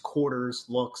Rams' quarters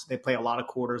looks. They play a lot of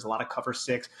quarters, a lot of cover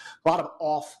 6, a lot of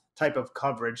off type of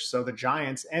coverage. So the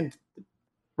Giants and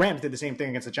Rams did the same thing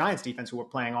against the Giants defense, who were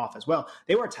playing off as well.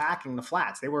 They were attacking the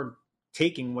flats. They were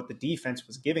taking what the defense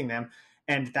was giving them.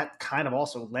 And that kind of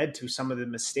also led to some of the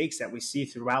mistakes that we see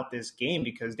throughout this game,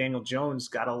 because Daniel Jones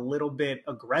got a little bit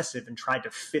aggressive and tried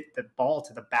to fit the ball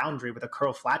to the boundary with a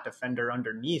curl flat defender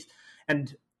underneath.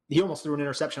 And he almost threw an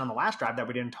interception on the last drive that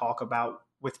we didn't talk about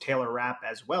with Taylor Rapp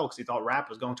as well, because he thought Rapp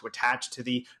was going to attach to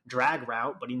the drag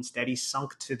route, but instead he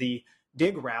sunk to the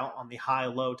dig route on the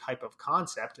high-low type of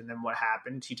concept. And then what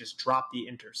happened? He just dropped the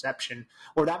interception.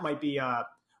 Or that might be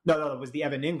No, it was the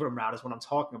Evan Ingram route is what I'm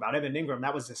talking about. Evan Ingram,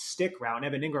 that was a stick route, and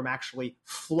Evan Ingram actually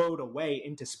flowed away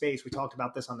into space. We talked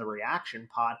about this on the reaction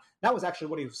pod. That was actually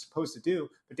what he was supposed to do,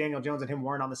 but Daniel Jones and him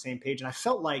weren't on the same page. And I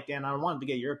felt like, Dan, I wanted to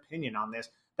get your opinion on this.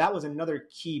 That was another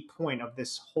key point of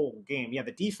this whole game. Yeah,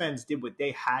 the defense did what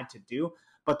they had to do,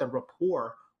 but the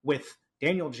rapport with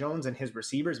Daniel Jones and his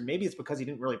receivers, maybe it's because he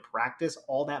didn't really practice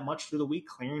all that much through the week,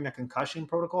 clearing the concussion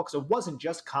protocol, because it wasn't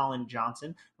just Colin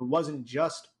Johnson. It wasn't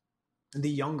just the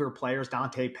younger players,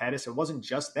 Dante Pettis. It wasn't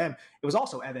just them. It was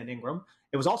also Evan Ingram.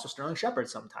 It was also Sterling Shepard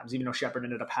sometimes, even though Shepard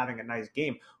ended up having a nice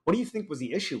game. What do you think was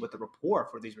the issue with the rapport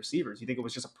for these receivers? You think it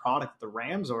was just a product of the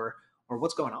Rams, or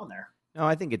what's going on there? No,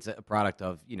 I think it's a product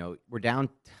of, we're going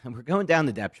down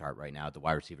the depth chart right now at the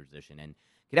wide receiver position, and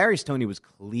Kadarius Toney was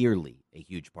clearly a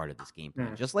huge part of this game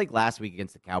plan. Just like last week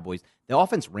against the Cowboys, the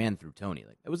offense ran through Toney.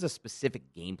 It was a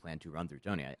specific game plan to run through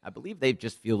Toney. I believe they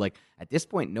just feel like at this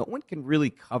point, no one can really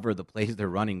cover the plays they're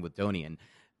running with Toney. And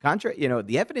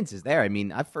the evidence is there. I mean,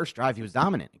 that first drive, he was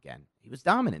dominant again. He was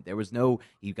dominant.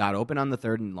 He got open on the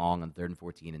 3rd and long, on 3rd and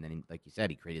 14, and then, like you said,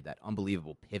 he created that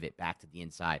unbelievable pivot back to the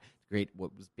inside to create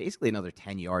what was basically another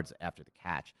 10 yards after the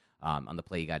catch. On the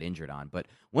play he got injured on. But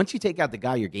once you take out the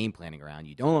guy you're game planning around,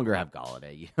 you no longer have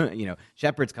Golladay.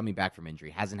 Shepard's coming back from injury,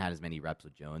 hasn't had as many reps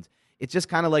with Jones. It's just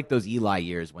kind of like those Eli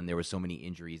years when there were so many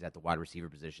injuries at the wide receiver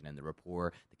position and the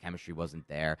rapport, the chemistry wasn't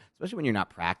there, especially when you're not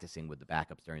practicing with the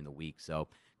backups during the week. So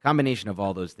combination of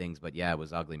all those things, but yeah, it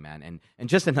was ugly, man. And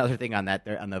just another thing on that,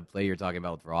 on the play you're talking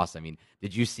about with Ross, I mean,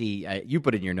 did you see, you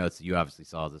put it in your notes, so you obviously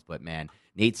saw this, but man,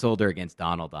 Nate Solder against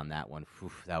Donald on that one,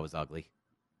 that was ugly.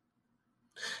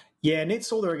 Yeah, Nate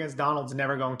Solder against Donald's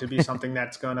never going to be something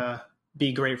that's going to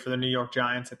be great for the New York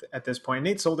Giants at this point.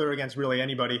 Nate Solder against really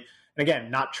anybody. And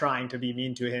again, not trying to be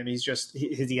mean to him. He's just,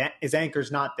 his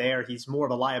anchor's not there. He's more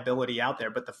of a liability out there.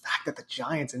 But the fact that the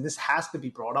Giants, and this has to be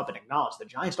brought up and acknowledged, the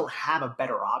Giants don't have a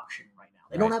better option right now.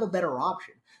 They don't have a better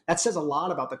option. That says a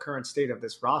lot about the current state of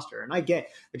this roster. And I get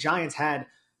the Giants had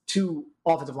 2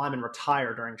 offensive linemen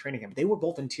retire during training camp. They were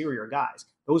both interior guys.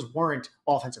 Those weren't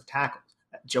offensive tackles.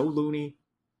 Joe Looney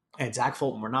and Zach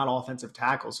Fulton were not offensive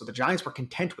tackles. So the Giants were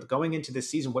content with going into this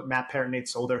season with Matt Parrott and Nate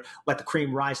Solder, let the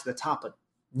cream rise to the top, but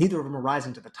neither of them are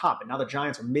rising to the top. And now the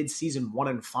Giants are mid-season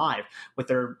 1-5 with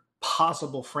their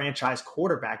possible franchise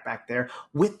quarterback back there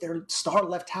with their star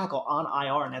left tackle on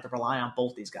IR, and they have to rely on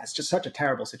both these guys. It's just such a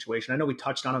terrible situation. I know we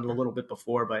touched on it a little bit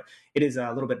before, but it is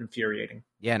a little bit infuriating.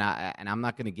 Yeah, and I'm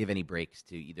not going to give any breaks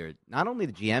to either, not only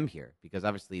the GM here, because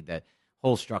obviously the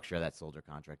whole structure of that Solder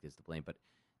contract is to blame, but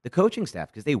the coaching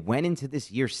staff, because they went into this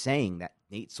year saying that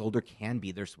Nate Solder can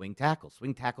be their swing tackle.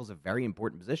 Swing tackle is a very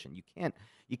important position. You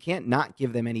can't not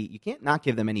give them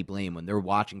any blame when they're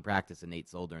watching practice of Nate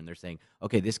Solder and they're saying,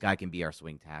 okay, this guy can be our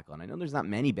swing tackle. And I know there's not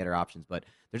many better options, but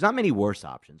there's not many worse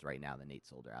options right now than Nate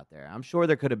Solder out there. I'm sure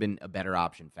there could have been a better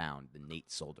option found than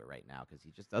Nate Solder right now because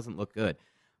he just doesn't look good.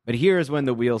 But here's when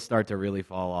the wheels start to really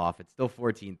fall off. It's still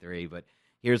 14-3, but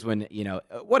here's when,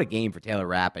 what a game for Taylor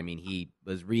Rapp. I mean, he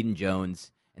was reading Jones.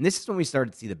 And this is when we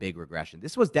started to see the big regression.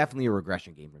 This was definitely a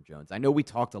regression game from Jones. I know we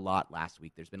talked a lot last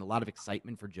week. There's been a lot of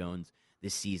excitement for Jones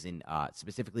this season,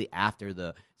 specifically after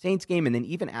the Saints game and then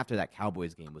even after that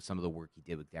Cowboys game with some of the work he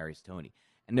did with Darius Toney.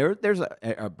 And there's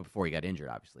before he got injured,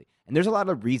 obviously. And there's a lot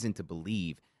of reason to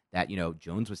believe that,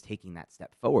 Jones was taking that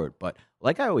step forward. But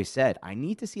like I always said, I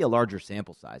need to see a larger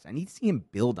sample size. I need to see him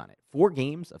build on it. 4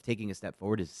 games of taking a step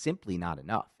forward is simply not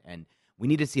enough. And we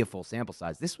need to see a full sample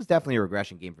size. This was definitely a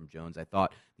regression game from Jones. I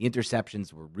thought the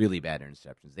interceptions were really bad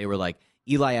interceptions. They were like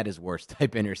Eli at his worst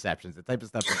type interceptions, the type of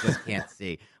stuff you just can't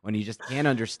see when you just can't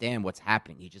understand what's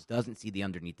happening. He just doesn't see the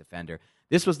underneath defender.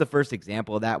 This was the first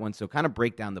example of that one. So kind of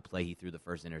break down the play he threw the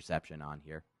first interception on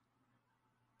here.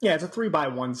 Yeah, it's a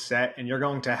 3-by-1 set, and you're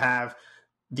going to have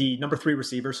the number 3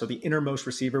 receiver, so the innermost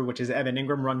receiver, which is Evan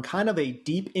Ingram, run kind of a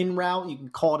deep in route. You can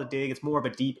call it a dig. It's more of a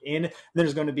deep in. And then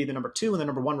there's going to be the number 2 and the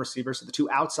number 1 receiver. So the 2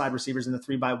 outside receivers in the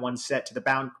 3-by-1 set to the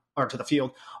bound or to the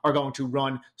field are going to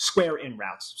run square in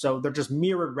routes. So they're just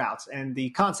mirrored routes. And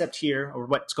the concept here, or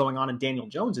what's going on in Daniel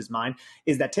Jones's mind,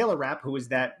 is that Taylor Rapp, who is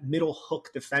that middle hook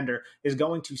defender, is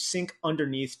going to sink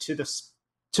underneath to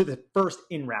the first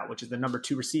in route, which is the number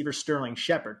 2 receiver, Sterling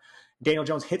Shepard. Daniel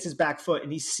Jones hits his back foot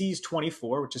and he sees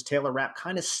 24, which is Taylor Rapp,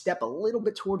 kind of step a little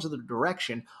bit towards the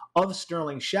direction of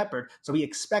Sterling Shepard. So he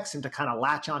expects him to kind of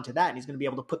latch onto that, and he's going to be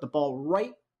able to put the ball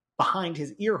right behind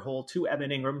his ear hole to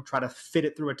Evan Ingram, try to fit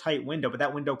it through a tight window. But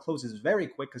that window closes very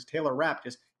quick because Taylor Rapp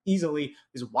just easily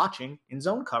is watching in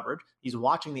zone coverage. He's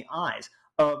watching the eyes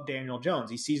of Daniel Jones.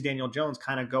 He sees Daniel Jones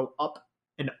kind of go up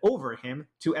and over him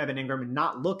to Evan Ingram and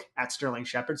not look at Sterling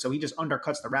Shepard. So he just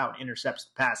undercuts the route and intercepts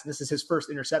the pass. And this is his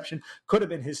first interception. Could have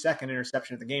been his second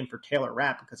interception of the game for Taylor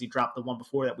Rapp because he dropped the one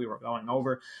before that we were going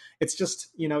over. It's just,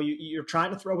 you're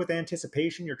trying to throw with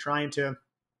anticipation. You're trying to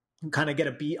kind of get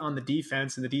a beat on the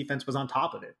defense, and the defense was on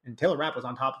top of it. And Taylor Rapp was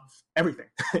on top of everything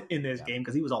in this game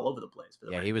because he was all over the place.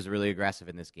 He was really aggressive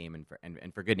in this game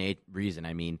and for good reason.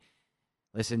 I mean,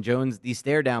 listen, Jones, these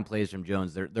stare-down plays from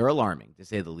Jones, they're alarming, to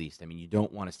say the least. I mean, you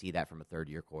don't want to see that from a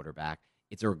third-year quarterback.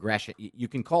 It's a regression. You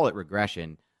can call it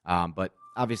regression, but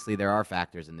obviously there are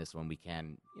factors in this one.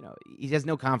 He has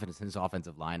no confidence in his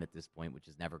offensive line at this point, which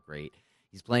is never great.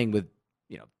 He's playing with,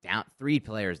 down 3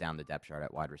 players down the depth chart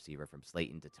at wide receiver, from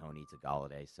Slayton to Toney to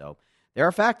Golladay. So there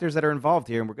are factors that are involved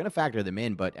here, and we're going to factor them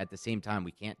in, but at the same time,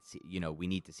 we can't see, we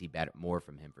need to see more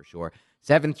from him for sure.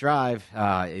 7th drive,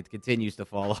 it continues to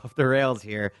fall off the rails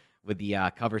here with the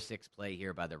cover 6 play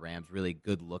here by the Rams. Really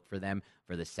good look for them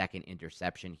for the second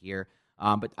interception here.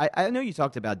 But I know you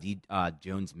talked about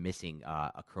Jones missing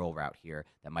a curl route here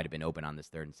that might have been open on this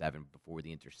 3rd and 7 before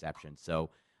the interception.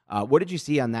 So what did you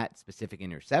see on that specific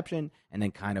interception, and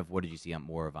then kind of what did you see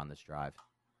on this drive?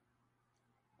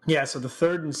 Yeah, so the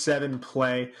 3rd and 7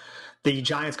 play, the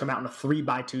Giants come out in a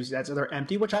 3-by-2 set, so they're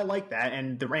empty, which I like that.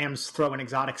 And the Rams throw an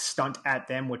exotic stunt at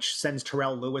them, which sends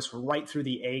Terrell Lewis right through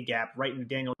the A-gap, right into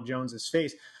Daniel Jones's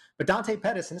face. But Dante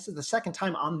Pettis, and this is the second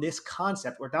time on this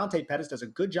concept where Dante Pettis does a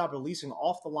good job releasing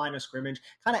off the line of scrimmage,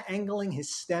 kind of angling his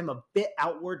stem a bit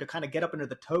outward to kind of get up into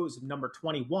the toes of number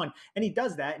 21. And he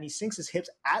does that, and he sinks his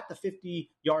hips at the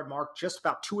 50-yard mark, just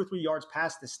about 2 or 3 yards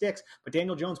past the sticks. But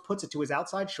Daniel Jones puts it to his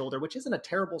outside shoulder, which isn't a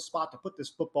terrible spot to put this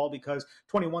football because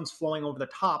 21's flowing over the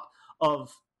top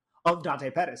of Dante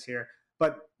Pettis here.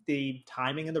 But the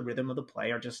timing and the rhythm of the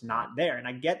play are just not there. And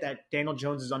I get that Daniel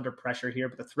Jones is under pressure here,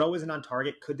 but the throw isn't on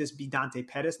target. Could this be Dante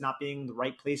Pettis not being the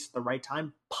right place at the right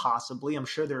time? Possibly. I'm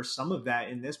sure there's some of that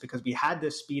in this because we had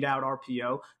this speed out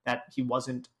RPO that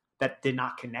did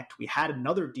not connect. We had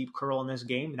another deep curl in this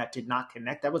game that did not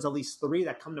connect. That was at least three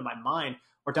that come to my mind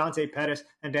where Dante Pettis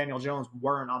and Daniel Jones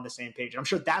weren't on the same page. And I'm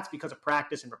sure that's because of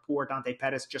practice and rapport. Dante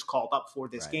Pettis just called up for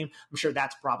this game. I'm sure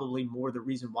that's probably more the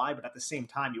reason why. But at the same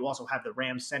time, you also have the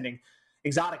Rams sending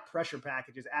exotic pressure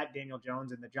packages at Daniel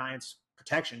Jones and the Giants'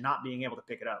 protection not being able to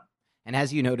pick it up. And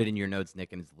as you noted in your notes,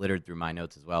 Nick, and it's littered through my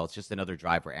notes as well, it's just another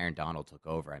drive where Aaron Donald took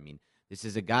over. I mean, this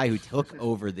is a guy who took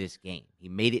over this game. He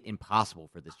made it impossible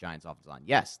for this Giants offensive line.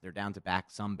 Yes, they're down to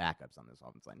some backups on this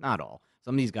offensive line. Not all.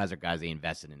 Some of these guys are guys they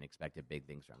invested in and expected big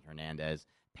things from. Hernandez,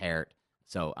 Parrott.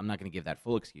 So I'm not going to give that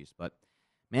full excuse. But,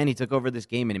 man, he took over this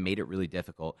game and it made it really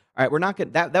difficult. All right, we're not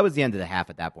going that was the end of the half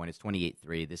at that point. It's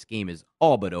 28-3. This game is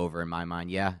all but over in my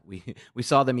mind. Yeah, we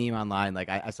saw the meme online. Like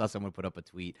I saw someone put up a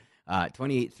tweet.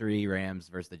 28-3 Rams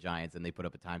versus the Giants, and they put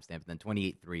up a timestamp. And then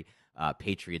 28-3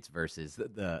 Patriots versus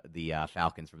the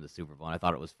Falcons from the Super Bowl. And I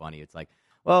thought it was funny. It's like,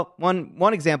 well,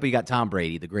 one example, you got Tom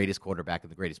Brady, the greatest quarterback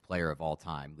and the greatest player of all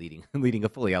time, leading a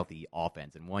fully healthy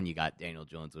offense. And one, you got Daniel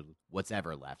Jones with what's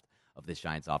ever left of this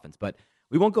Giants offense. But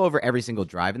we won't go over every single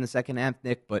drive in the second half,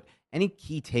 Nick, but any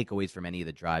key takeaways from any of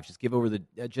the drives? Just give over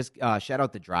shout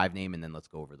out the drive name, and then let's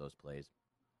go over those plays.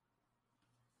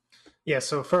 Yeah,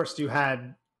 so first you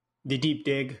had the deep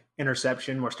dig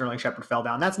interception where Sterling Shepard fell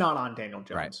down. That's not on Daniel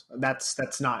Jones. Right.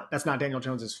 That's not Daniel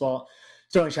Jones's fault.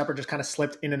 Sterling Shepard just kind of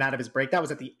slipped in and out of his break. That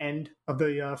was at the end of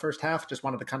the first half. Just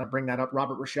wanted to kind of bring that up.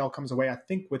 Robert Rochelle comes away, I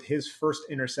think, with his first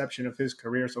interception of his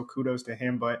career, so kudos to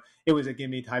him, but it was a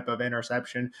gimme type of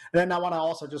interception. And then I want to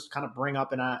also just kind of bring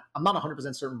up, and I'm not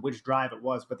 100% certain which drive it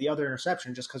was, but the other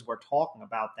interception, just because we're talking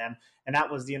about them, and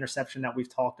that was the interception that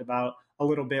we've talked about a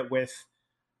little bit with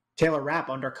Taylor Rapp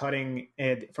undercutting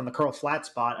it from the curl flat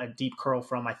spot, a deep curl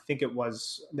from, I think it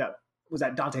was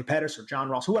that Dante Pettis or John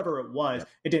Ross, whoever it was,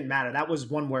 It didn't matter. That was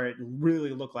one where it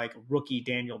really looked like rookie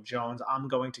Daniel Jones. I'm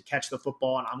going to catch the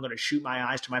football and I'm going to shoot my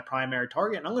eyes to my primary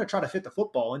target and I'm going to try to fit the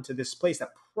football into this place that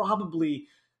probably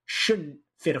shouldn't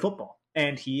fit a football.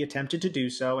 And he attempted to do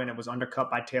so, and it was undercut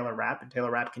by Taylor Rapp, and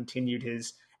Taylor Rapp continued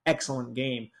his excellent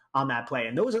game on that play.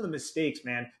 And those are the mistakes,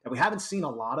 man, that we haven't seen a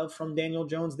lot of from Daniel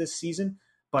Jones this season,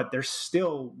 but they're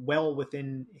still well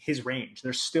within his range.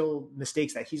 There's still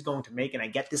mistakes that he's going to make, and I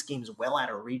get this game's well out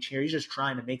of reach here. He's just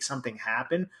trying to make something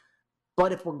happen.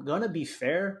 But if we're going to be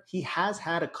fair, he has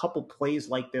had a couple plays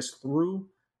like this through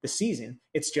the season.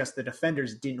 It's just the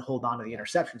defenders didn't hold on to the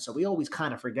interception, so we always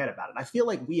kind of forget about it. I feel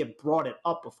like we have brought it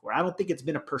up before. I don't think it's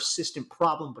been a persistent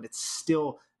problem, but it's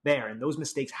still there, and those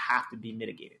mistakes have to be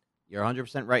mitigated. You're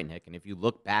 100% right, Nick. And if you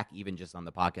look back even just on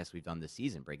the podcast we've done this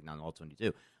season, breaking down all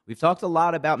 22, we've talked a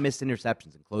lot about missed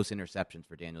interceptions and close interceptions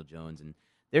for Daniel Jones. And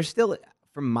there's still,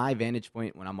 from my vantage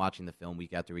point when I'm watching the film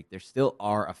week after week, there still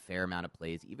are a fair amount of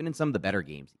plays, even in some of the better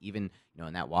games, even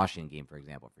in that Washington game, for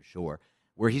example, for sure,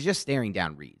 where he's just staring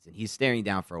down reads. And he's staring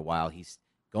down for a while. He's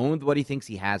going with what he thinks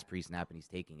he has pre-snap, and he's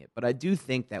taking it. But I do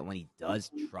think that when he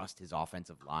does trust his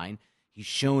offensive line, he's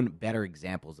shown better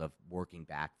examples of working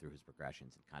back through his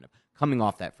progressions and kind of coming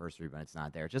off that first read when it's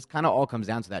not there. It just kind of all comes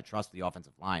down to that trust of the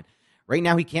offensive line. Right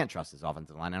now, he can't trust his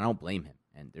offensive line, and I don't blame him.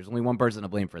 And there's only one person to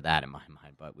blame for that in my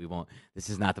mind, but we won't. This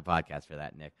is not the podcast for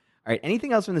that, Nick. All right,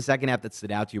 anything else from the second half that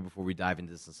stood out to you before we dive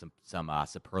into some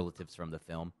superlatives from the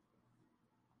film?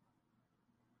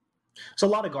 So a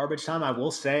lot of garbage time, I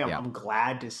will say. I'm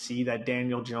glad to see that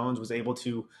Daniel Jones was able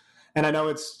to, and I know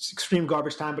it's extreme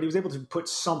garbage time, but he was able to put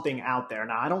something out there.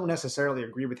 Now, I don't necessarily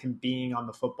agree with him being on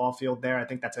the football field there. I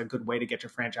think that's a good way to get your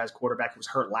franchise quarterback who was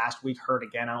hurt last week, hurt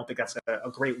again. I don't think that's a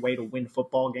great way to win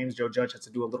football games. Joe Judge has to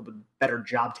do a little bit better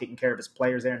job taking care of his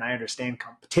players there, and I understand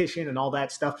competition and all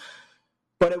that stuff.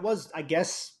 But it was, I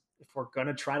guess, if we're going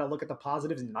to try to look at the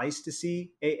positives, nice to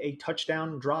see a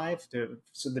touchdown drive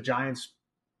so the Giants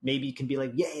maybe can be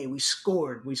like, yay, we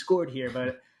scored here,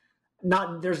 but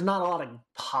there's not a lot of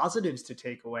positives to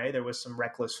take away. There was some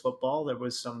reckless football. There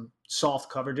was some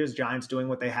soft coverages, Giants doing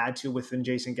what they had to within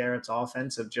Jason Garrett's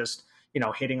offense of just,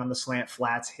 hitting on the slant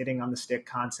flats, hitting on the stick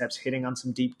concepts, hitting on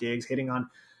some deep digs, hitting on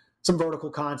some vertical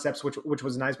concepts, which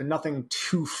was nice, but nothing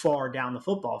too far down the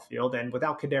football field. And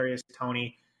without Kadarius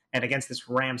Toney and against this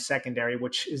Rams secondary,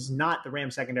 which is not the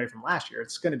Rams secondary from last year,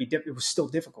 it's going to be it was still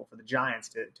difficult for the Giants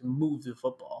to move the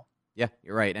football. Yeah,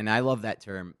 you're right. And I love that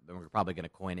term. We're probably going to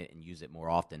coin it and use it more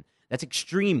often. That's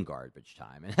extreme garbage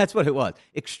time. And that's what it was.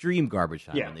 Extreme garbage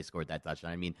time when they scored that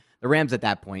touchdown. I mean, the Rams at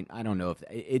that point, I don't know if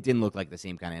it didn't look like the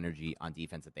same kind of energy on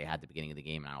defense that they had at the beginning of the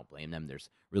game. And I don't blame them. There's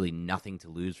really nothing to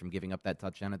lose from giving up that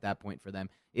touchdown at that point for them.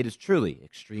 It is truly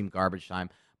extreme garbage time.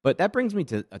 But that brings me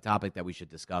to a topic that we should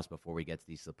discuss before we get to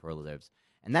these superlatives.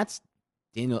 And that's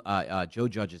Joe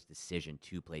Judge's decision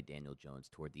to play Daniel Jones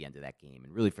toward the end of that game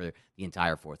and really for the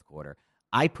entire fourth quarter.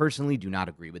 I personally do not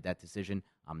agree with that decision.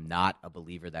 I'm not a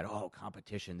believer that,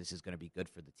 competition, this is going to be good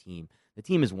for the team. The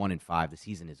team is 1-5. The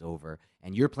season is over.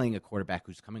 And you're playing a quarterback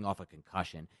who's coming off a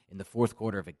concussion in the fourth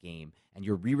quarter of a game, and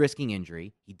you're re-risking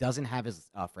injury. He doesn't have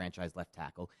his franchise left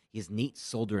tackle. He has Nate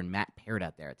Solder and Matt Parrott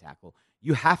out there at tackle.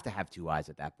 You have to have two eyes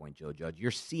at that point, Joe Judge.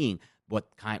 You're seeing what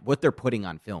they're putting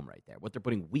on film right there, what they're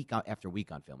putting week after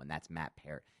week on film, and that's Matt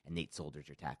Parrott and Nate Solder,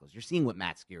 your tackles. You're seeing what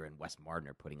Matt Skira and Wes Martin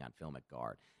are putting on film at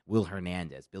guard. Will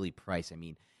Hernandez, Billy Price. I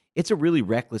mean, it's a really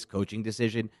reckless coaching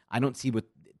decision. I don't see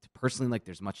personally like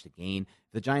there's much to gain.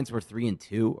 If the Giants were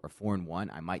 3-2 or 4-1,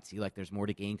 I might see like there's more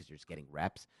to gain because you're just getting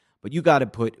reps. But you got to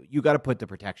put the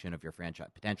protection of your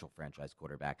potential franchise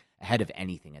quarterback ahead of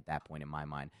anything at that point in my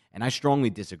mind. And I strongly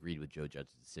disagreed with Joe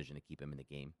Judge's decision to keep him in the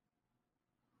game.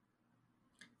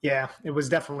 Yeah, it was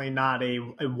definitely not a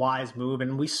wise move.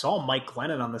 And we saw Mike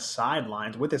Glennon on the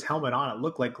sidelines with his helmet on. It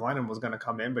looked like Glennon was going to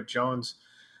come in, but Jones,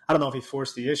 I don't know if he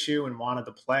forced the issue and wanted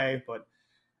to play, but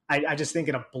I just think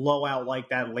in a blowout like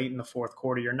that late in the fourth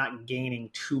quarter, you're not gaining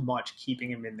too much keeping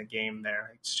him in the game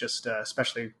there. It's just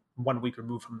especially 1 week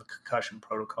removed from the concussion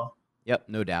protocol. Yep,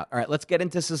 no doubt. All right, let's get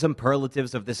into some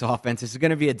superlatives of this offense. This is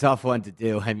going to be a tough one to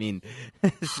do. I mean,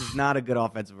 this is not a good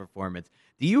offensive performance.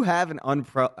 Do you have an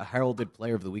unheralded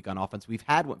player of the week on offense? We've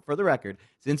had one, for the record,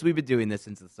 since we've been doing this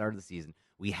since the start of the season.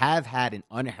 We have had an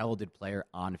unheralded player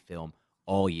on film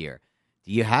all year.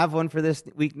 Do you have one for this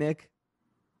week, Nick?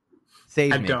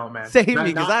 Save me. I don't, man. Save me,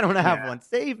 because I don't have one.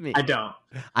 Save me. I don't.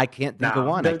 I can't think of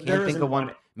one. I can't think of one.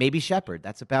 one. Maybe Shepard.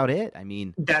 That's about it. I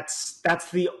mean, that's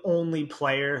the only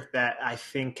player that I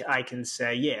think I can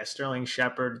say, yeah, Sterling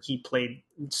Shepard, he played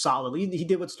solidly. He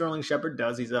did what Sterling Shepard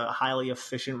does. He's a highly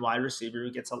efficient wide receiver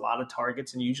who gets a lot of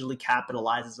targets and usually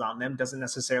capitalizes on them. Doesn't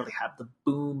necessarily have the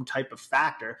boom type of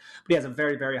factor, but he has a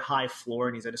very, very high floor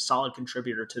and he's a solid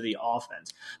contributor to the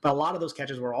offense. But a lot of those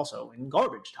catches were also in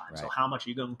garbage time. Right. So how much are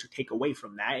you going to take away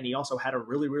from that? And he also had a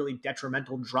really, really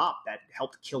detrimental drop that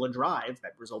helped kill a drive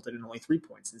that resulted in only 3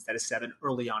 points instead of 7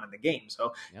 early on in the game.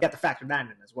 So you have to factor that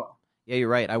in as well. Yeah, you're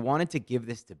right. I wanted to give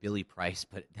this to Billy Price,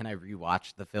 but then I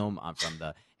rewatched the film from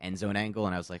the end zone angle,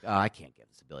 and I was like, I can't give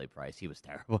this to Billy Price. He was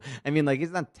terrible. I mean, like,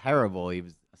 he's not terrible.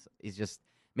 He's just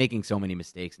making so many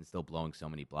mistakes and still blowing so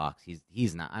many blocks.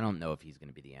 He's not. I don't know if he's going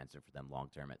to be the answer for them long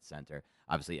term at center.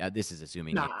 Obviously, this is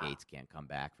assuming Nick Gates can't come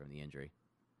back from the injury.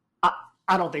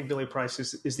 I don't think Billy Price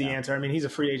is the answer. I mean, he's a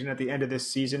free agent at the end of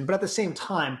this season, but at the same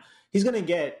time, he's going to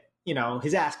get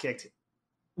his ass kicked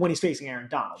when he's facing Aaron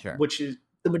Donald, which is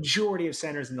the majority of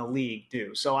centers in the league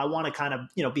do. So I want to kind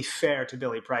of, be fair to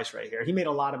Billy Price right here. He made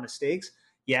a lot of mistakes,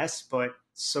 yes, but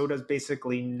so does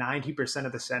basically 90%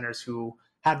 of the centers who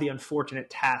have the unfortunate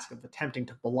task of attempting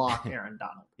to block Aaron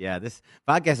Donald. Yeah, this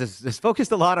podcast is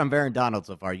focused a lot on Aaron Donald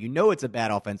so far. It's a bad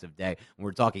offensive day when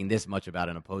we're talking this much about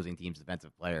an opposing team's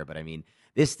defensive player. But I mean,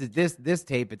 this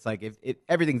tape, it's like if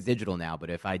everything's digital now.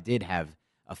 But if I did have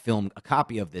a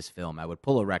copy of this film, I would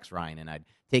pull a Rex Ryan and I'd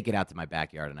take it out to my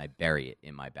backyard and I'd bury it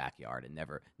in my backyard and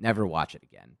never watch it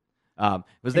again.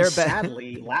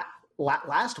 Sadly,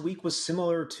 last week was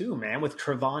similar too, man, with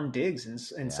Trevon Diggs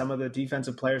and some of the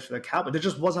defensive players for the Cowboys. There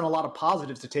just wasn't a lot of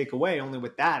positives to take away. Only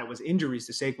with that, it was injuries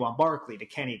to Saquon Barkley, to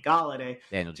Kenny Golladay,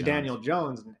 Daniel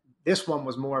Jones. And this one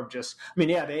was more of just,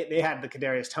 they had the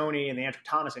Kadarius Toney and the Andrew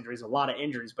Thomas injuries, a lot of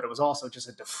injuries, but it was also just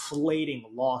a deflating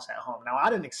loss at home. Now,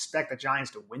 I didn't expect the Giants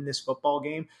to win this football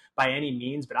game by any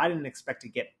means, but I didn't expect to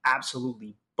get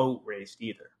absolutely boat raced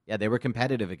either. Yeah, they were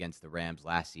competitive against the Rams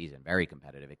last season, very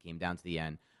competitive. It came down to the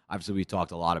end. Obviously, we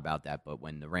talked a lot about that, but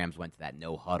when the Rams went to that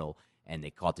no huddle and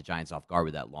they caught the Giants off guard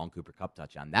with that long Cooper Kupp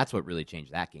touchdown, that's what really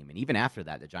changed that game. And even after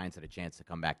that, the Giants had a chance to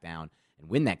come back down and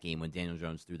win that game when Daniel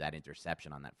Jones threw that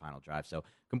interception on that final drive. So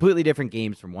completely different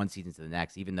games from one season to the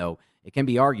next, even though it can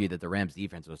be argued that the Rams'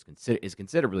 defense is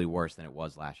considerably worse than it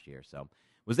was last year. So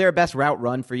was there a best route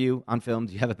run for you on film?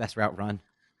 Do you have a best route run?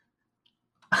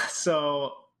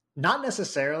 So not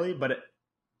necessarily, but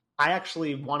I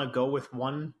actually want to go with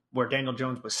one where Daniel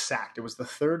Jones was sacked. It was the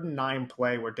 3rd and 9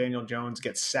 play where Daniel Jones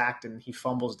gets sacked and he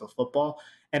fumbles the football.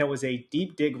 And it was a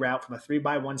deep dig route from a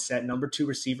 3-by-1 set, number 2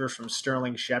 receiver from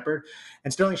Sterling Shepard.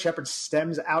 And Sterling Shepard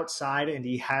stems outside and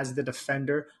he has the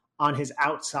defender on his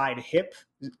outside hip.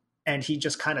 and he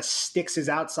just kind of sticks his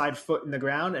outside foot in the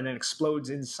ground and then explodes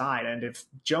inside. And if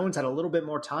Jones had a little bit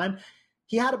more time,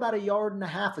 he had about 1.5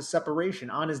 yards of separation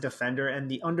on his defender, and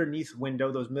the underneath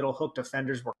window, those middle hook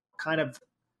defenders were kind of,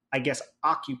 I guess,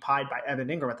 occupied by Evan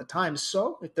Ingram at the time.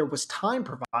 So if there was time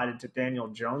provided to Daniel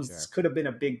Jones, This could have been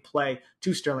a big play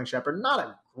to Sterling Shepard. Not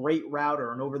a great route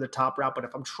or an over-the-top route, but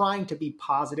if I'm trying to be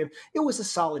positive, it was a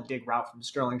solid dig route from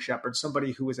Sterling Shepard,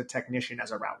 somebody who is a technician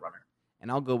as a route runner.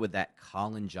 And I'll go with that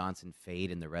Colin Johnson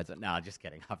fade in the red zone. No, just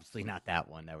kidding. Obviously not that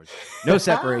one. There was no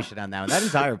separation on that one. That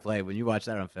entire play, when you watch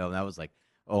that on film, that was like,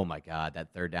 oh, my God,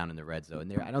 that third down in the red zone.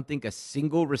 There, I don't think a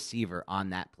single receiver on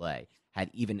that play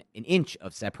had even an inch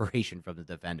of separation from the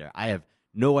defender. I have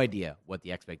no idea what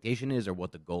the expectation is or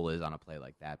what the goal is on a play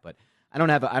like that. But I don't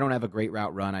have a great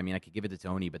route run. I mean, I could give it to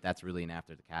Tony, but that's really an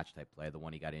after-the-catch type play, the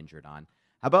one he got injured on.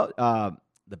 How about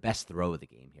the best throw of the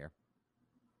game here?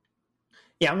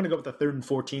 Yeah, I'm going to go with the 3rd and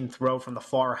 14 throw from the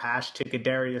far hash to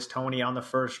Kadarius Toney on the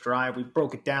first drive. We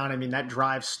broke it down. I mean, that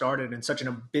drive started in such an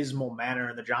abysmal manner,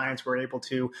 and the Giants were able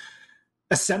to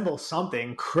assemble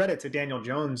something. Credit to Daniel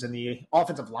Jones and the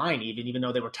offensive line, even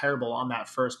though they were terrible on that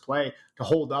first play, to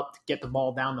hold up, to get the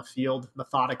ball down the field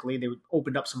methodically. They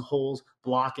opened up some holes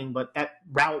blocking, but that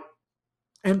route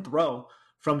and throw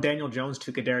from Daniel Jones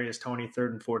to Kadarius Toney,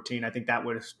 3rd and 14, I think that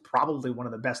was probably one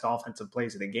of the best offensive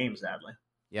plays of the game, sadly.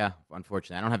 Yeah,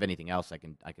 unfortunately. I don't have anything else I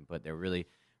can put there. Really,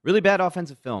 really bad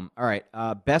offensive film. All right,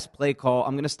 best play call.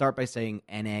 I'm going to start by saying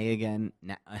NA again,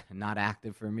 not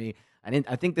active for me.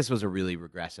 I think this was a really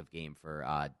regressive game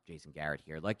for Jason Garrett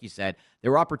here. Like you said,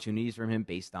 there were opportunities from him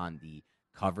based on the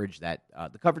coverage that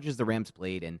the coverages the Rams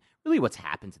played, and really what's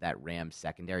happened to that Rams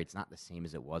secondary. It's not the same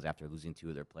as it was after losing 2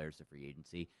 of their players to free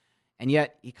agency. And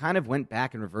yet he kind of went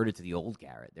back and reverted to the old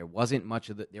Garrett. There wasn't much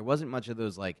of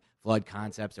those like flood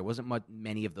concepts. There wasn't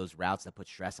many of those routes that put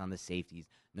stress on the safeties.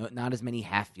 Not as many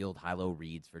half-field high-low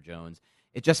reads for Jones.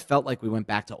 It just felt like we went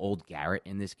back to old Garrett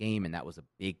in this game, and that was a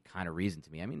big kind of reason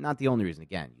to me. I mean, not the only reason.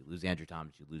 Again, you lose Andrew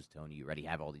Thomas, you lose Tony, you already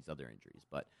have all these other injuries.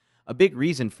 But a big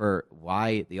reason for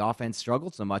why the offense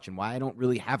struggled so much and why I don't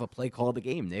really have a play call of the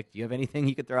game. Nick, do you have anything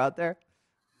you could throw out there?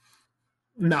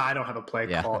 No, I don't have a play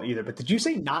call either. But did you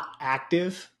say not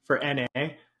active for NA?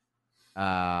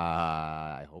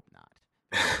 I hope not.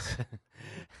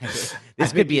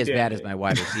 This could be as bad as my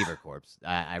wide receiver corps.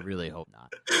 I really hope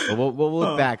not. But we'll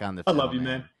look back on the film. I love you,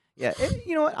 man. Yeah,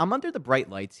 you know what? I'm under the bright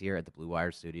lights here at the Blue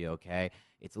Wire studio. Okay,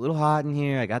 it's a little hot in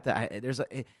here. I got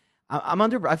the. I'm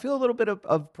under. I feel a little bit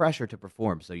of pressure to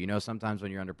perform. So sometimes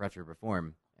when you're under pressure to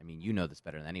perform, I mean, you know this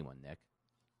better than anyone, Nick.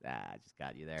 I just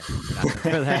got you there.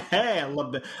 Hey, I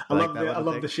love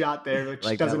the shot there, which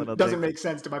like doesn't make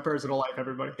sense to my personal life,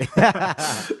 everybody.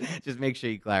 Just make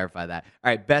sure you clarify that. All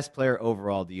right, best player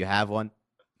overall. Do you have one?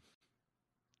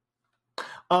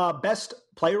 Best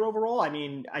player overall? I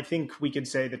mean, I think we could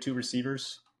say the 2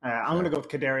 receivers. I'm going to go with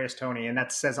Kadarius Toney, and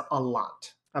that says a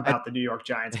lot about the New York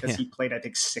Giants because he played, I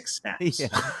think, 6 snaps. Yeah.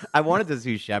 I wanted to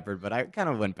do Shepard, but I kind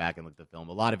of went back and looked at the film.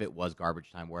 A lot of it was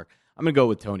garbage time work. I'm going to go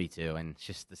with Toney, too, and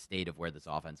just the state of where this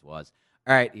offense was.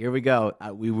 All right, here we go.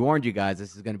 We warned you guys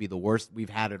this is going to be the worst we've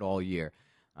had it all year.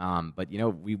 But,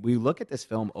 we look at this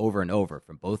film over and over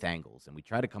from both angles, and we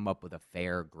try to come up with a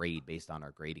fair grade based on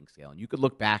our grading scale. And you could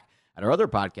look back at our other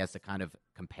podcasts to kind of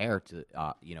compare to,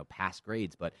 past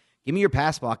grades. But give me your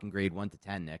pass blocking grade 1 to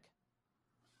 10, Nick.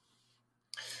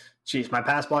 Jeez, my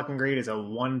pass blocking grade is a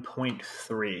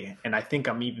 1.3, and I think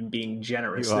I'm even being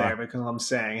generous there because I'm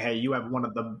saying, hey, you have one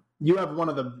of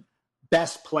the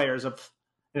best players of,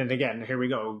 and again, here we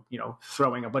go,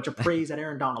 throwing a bunch of praise at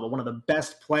Aaron Donald, one of the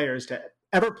best players to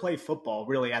ever play football,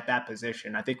 really, at that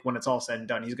position. I think when it's all said and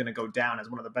done, he's going to go down as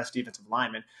one of the best defensive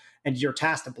linemen, and you're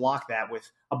tasked to block that with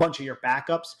a bunch of your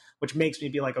backups, which makes me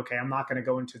be like, okay, I'm not going to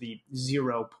go into the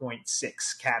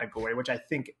 0.6 category, which I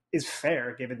think is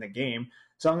fair given the game.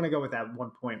 So I'm going to go with that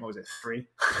 3?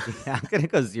 Yeah, I'm going to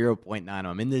go 0.9.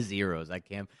 I'm in the zeros. I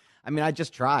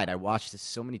just tried. I watched this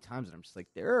so many times, and I'm just like,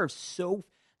 there's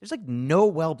like no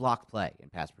well-blocked play in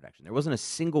pass protection. There wasn't a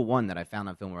single one that I found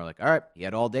on film where like, all right, he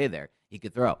had all day there. He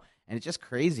could throw. And it's just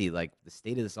crazy, like, the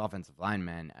state of this offensive line,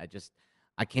 man.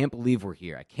 I can't believe we're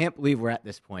here. I can't believe we're at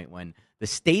this point when the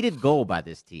stated goal by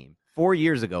this team 4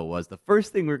 years ago was the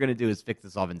first thing we're going to do is fix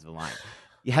this offensive line.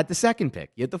 You had the 2nd pick.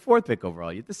 You had the 4th pick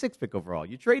overall. You had the 6th pick overall.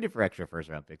 You traded for extra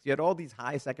first-round picks. You had all these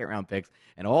high second-round picks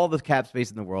and all the cap space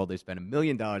in the world. They spent $1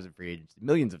 million in free agency,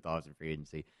 millions of dollars in free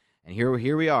agency. And here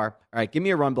we are. All right, give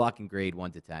me a run blocking grade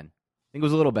 1 to 10. I think it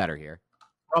was a little better here.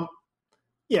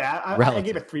 I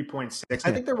gave it 3.6.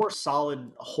 I think there were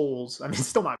solid holes. I mean,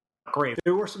 still not great.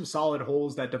 There were some solid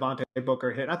holes that Devontae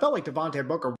Booker hit. I felt like Devontae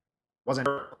Booker wasn't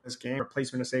this game,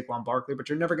 replacement of Saquon Barkley, but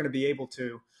you're never going to be able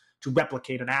to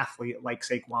replicate an athlete like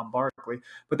Saquon Barkley.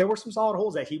 But there were some solid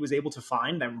holes that he was able to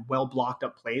find and well blocked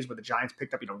up plays where the Giants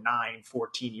picked up, 9,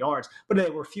 14 yards, but they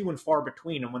were few and far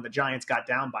between. And when the Giants got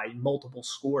down by multiple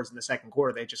scores in the second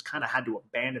quarter, they just kind of had to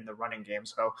abandon the running game.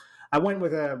 So I went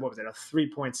with a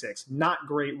 3.6. Not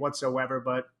great whatsoever,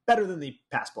 but better than the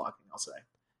pass blocking, I'll say.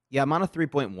 Yeah, I'm on a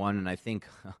 3.1, and I think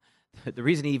the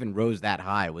reason he even rose that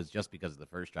high was just because of the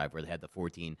first drive where they had the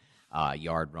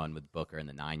 14-yard run with Booker and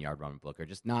the 9-yard run with Booker.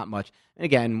 Just not much. And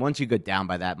again, once you go down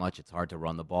by that much, it's hard to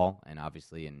run the ball. And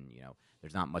obviously,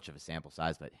 there's not much of a sample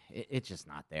size, but it's just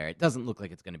not there. It doesn't look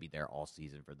like it's going to be there all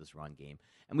season for this run game.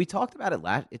 And we talked about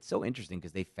it It's so interesting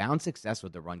because they found success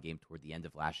with the run game toward the end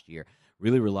of last year,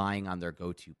 really relying on their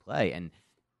go-to play. And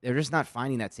they're just not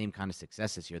finding that same kind of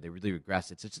success this year. They really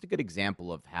regress. It's just a good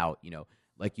example of how,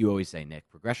 like you always say, Nick,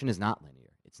 progression is not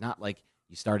linear. It's not like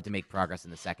you started to make progress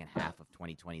in the second half of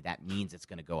 2020. That means it's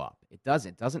going to go up. It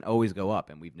doesn't always go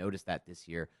up, and we've noticed that this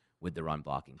year with the run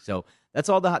blocking. So that's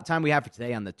all the time we have for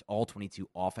today on the All 22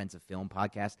 Offensive Film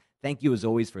Podcast. Thank you, as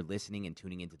always, for listening and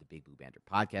tuning into the Big Blue Banter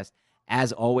Podcast.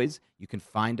 As always, you can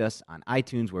find us on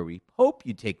iTunes, where we hope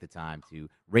you take the time to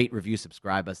rate, review,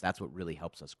 subscribe us. That's what really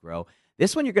helps us grow.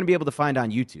 This one you're going to be able to find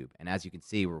on YouTube. And as you can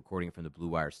see, we're recording it from the Blue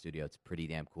Wire studio. It's pretty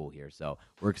damn cool here. So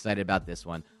we're excited about this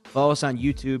one. Follow us on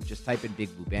YouTube. Just type in Big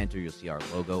Blue Banter. You'll see our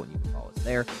logo, and you can follow us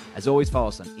there. As always, follow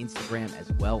us on Instagram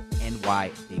as well,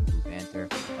 NY Big Blue Banter.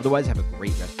 Otherwise, have a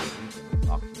great rest of your week, and we'll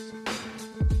talk to you soon.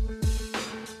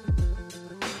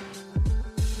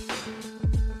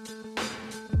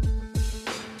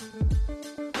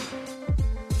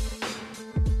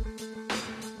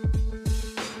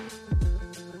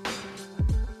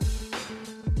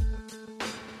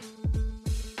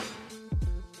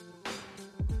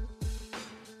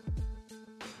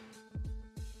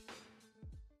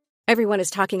 Everyone is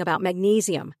talking about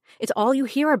magnesium. It's all you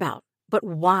hear about. But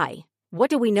why? What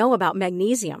do we know about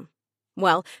magnesium?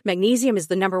 Well, magnesium is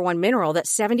the number one mineral that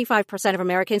 75% of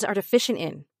Americans are deficient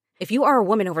in. If you are a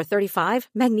woman over 35,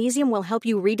 magnesium will help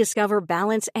you rediscover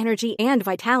balance, energy, and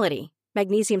vitality.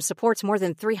 Magnesium supports more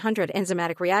than 300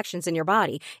 enzymatic reactions in your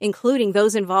body, including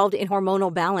those involved in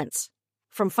hormonal balance.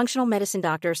 From functional medicine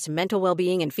doctors to mental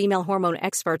well-being and female hormone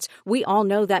experts, we all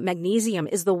know that magnesium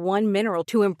is the one mineral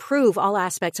to improve all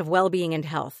aspects of well-being and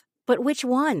health. But which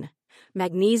one?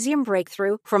 Magnesium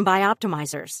Breakthrough from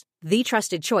Bioptimizers, the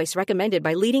trusted choice recommended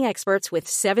by leading experts with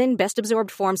 7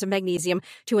 best-absorbed forms of magnesium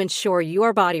to ensure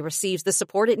your body receives the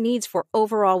support it needs for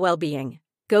overall well-being.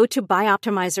 Go to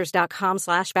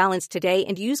bioptimizers.com/balance today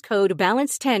and use code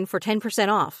BALANCE10 for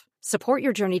 10% off. Support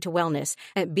your journey to wellness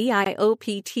at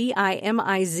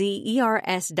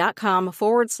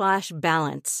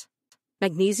bioptimizers.com/balance.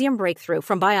 Magnesium Breakthrough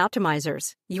from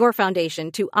Bioptimizers, your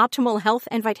foundation to optimal health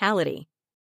and vitality.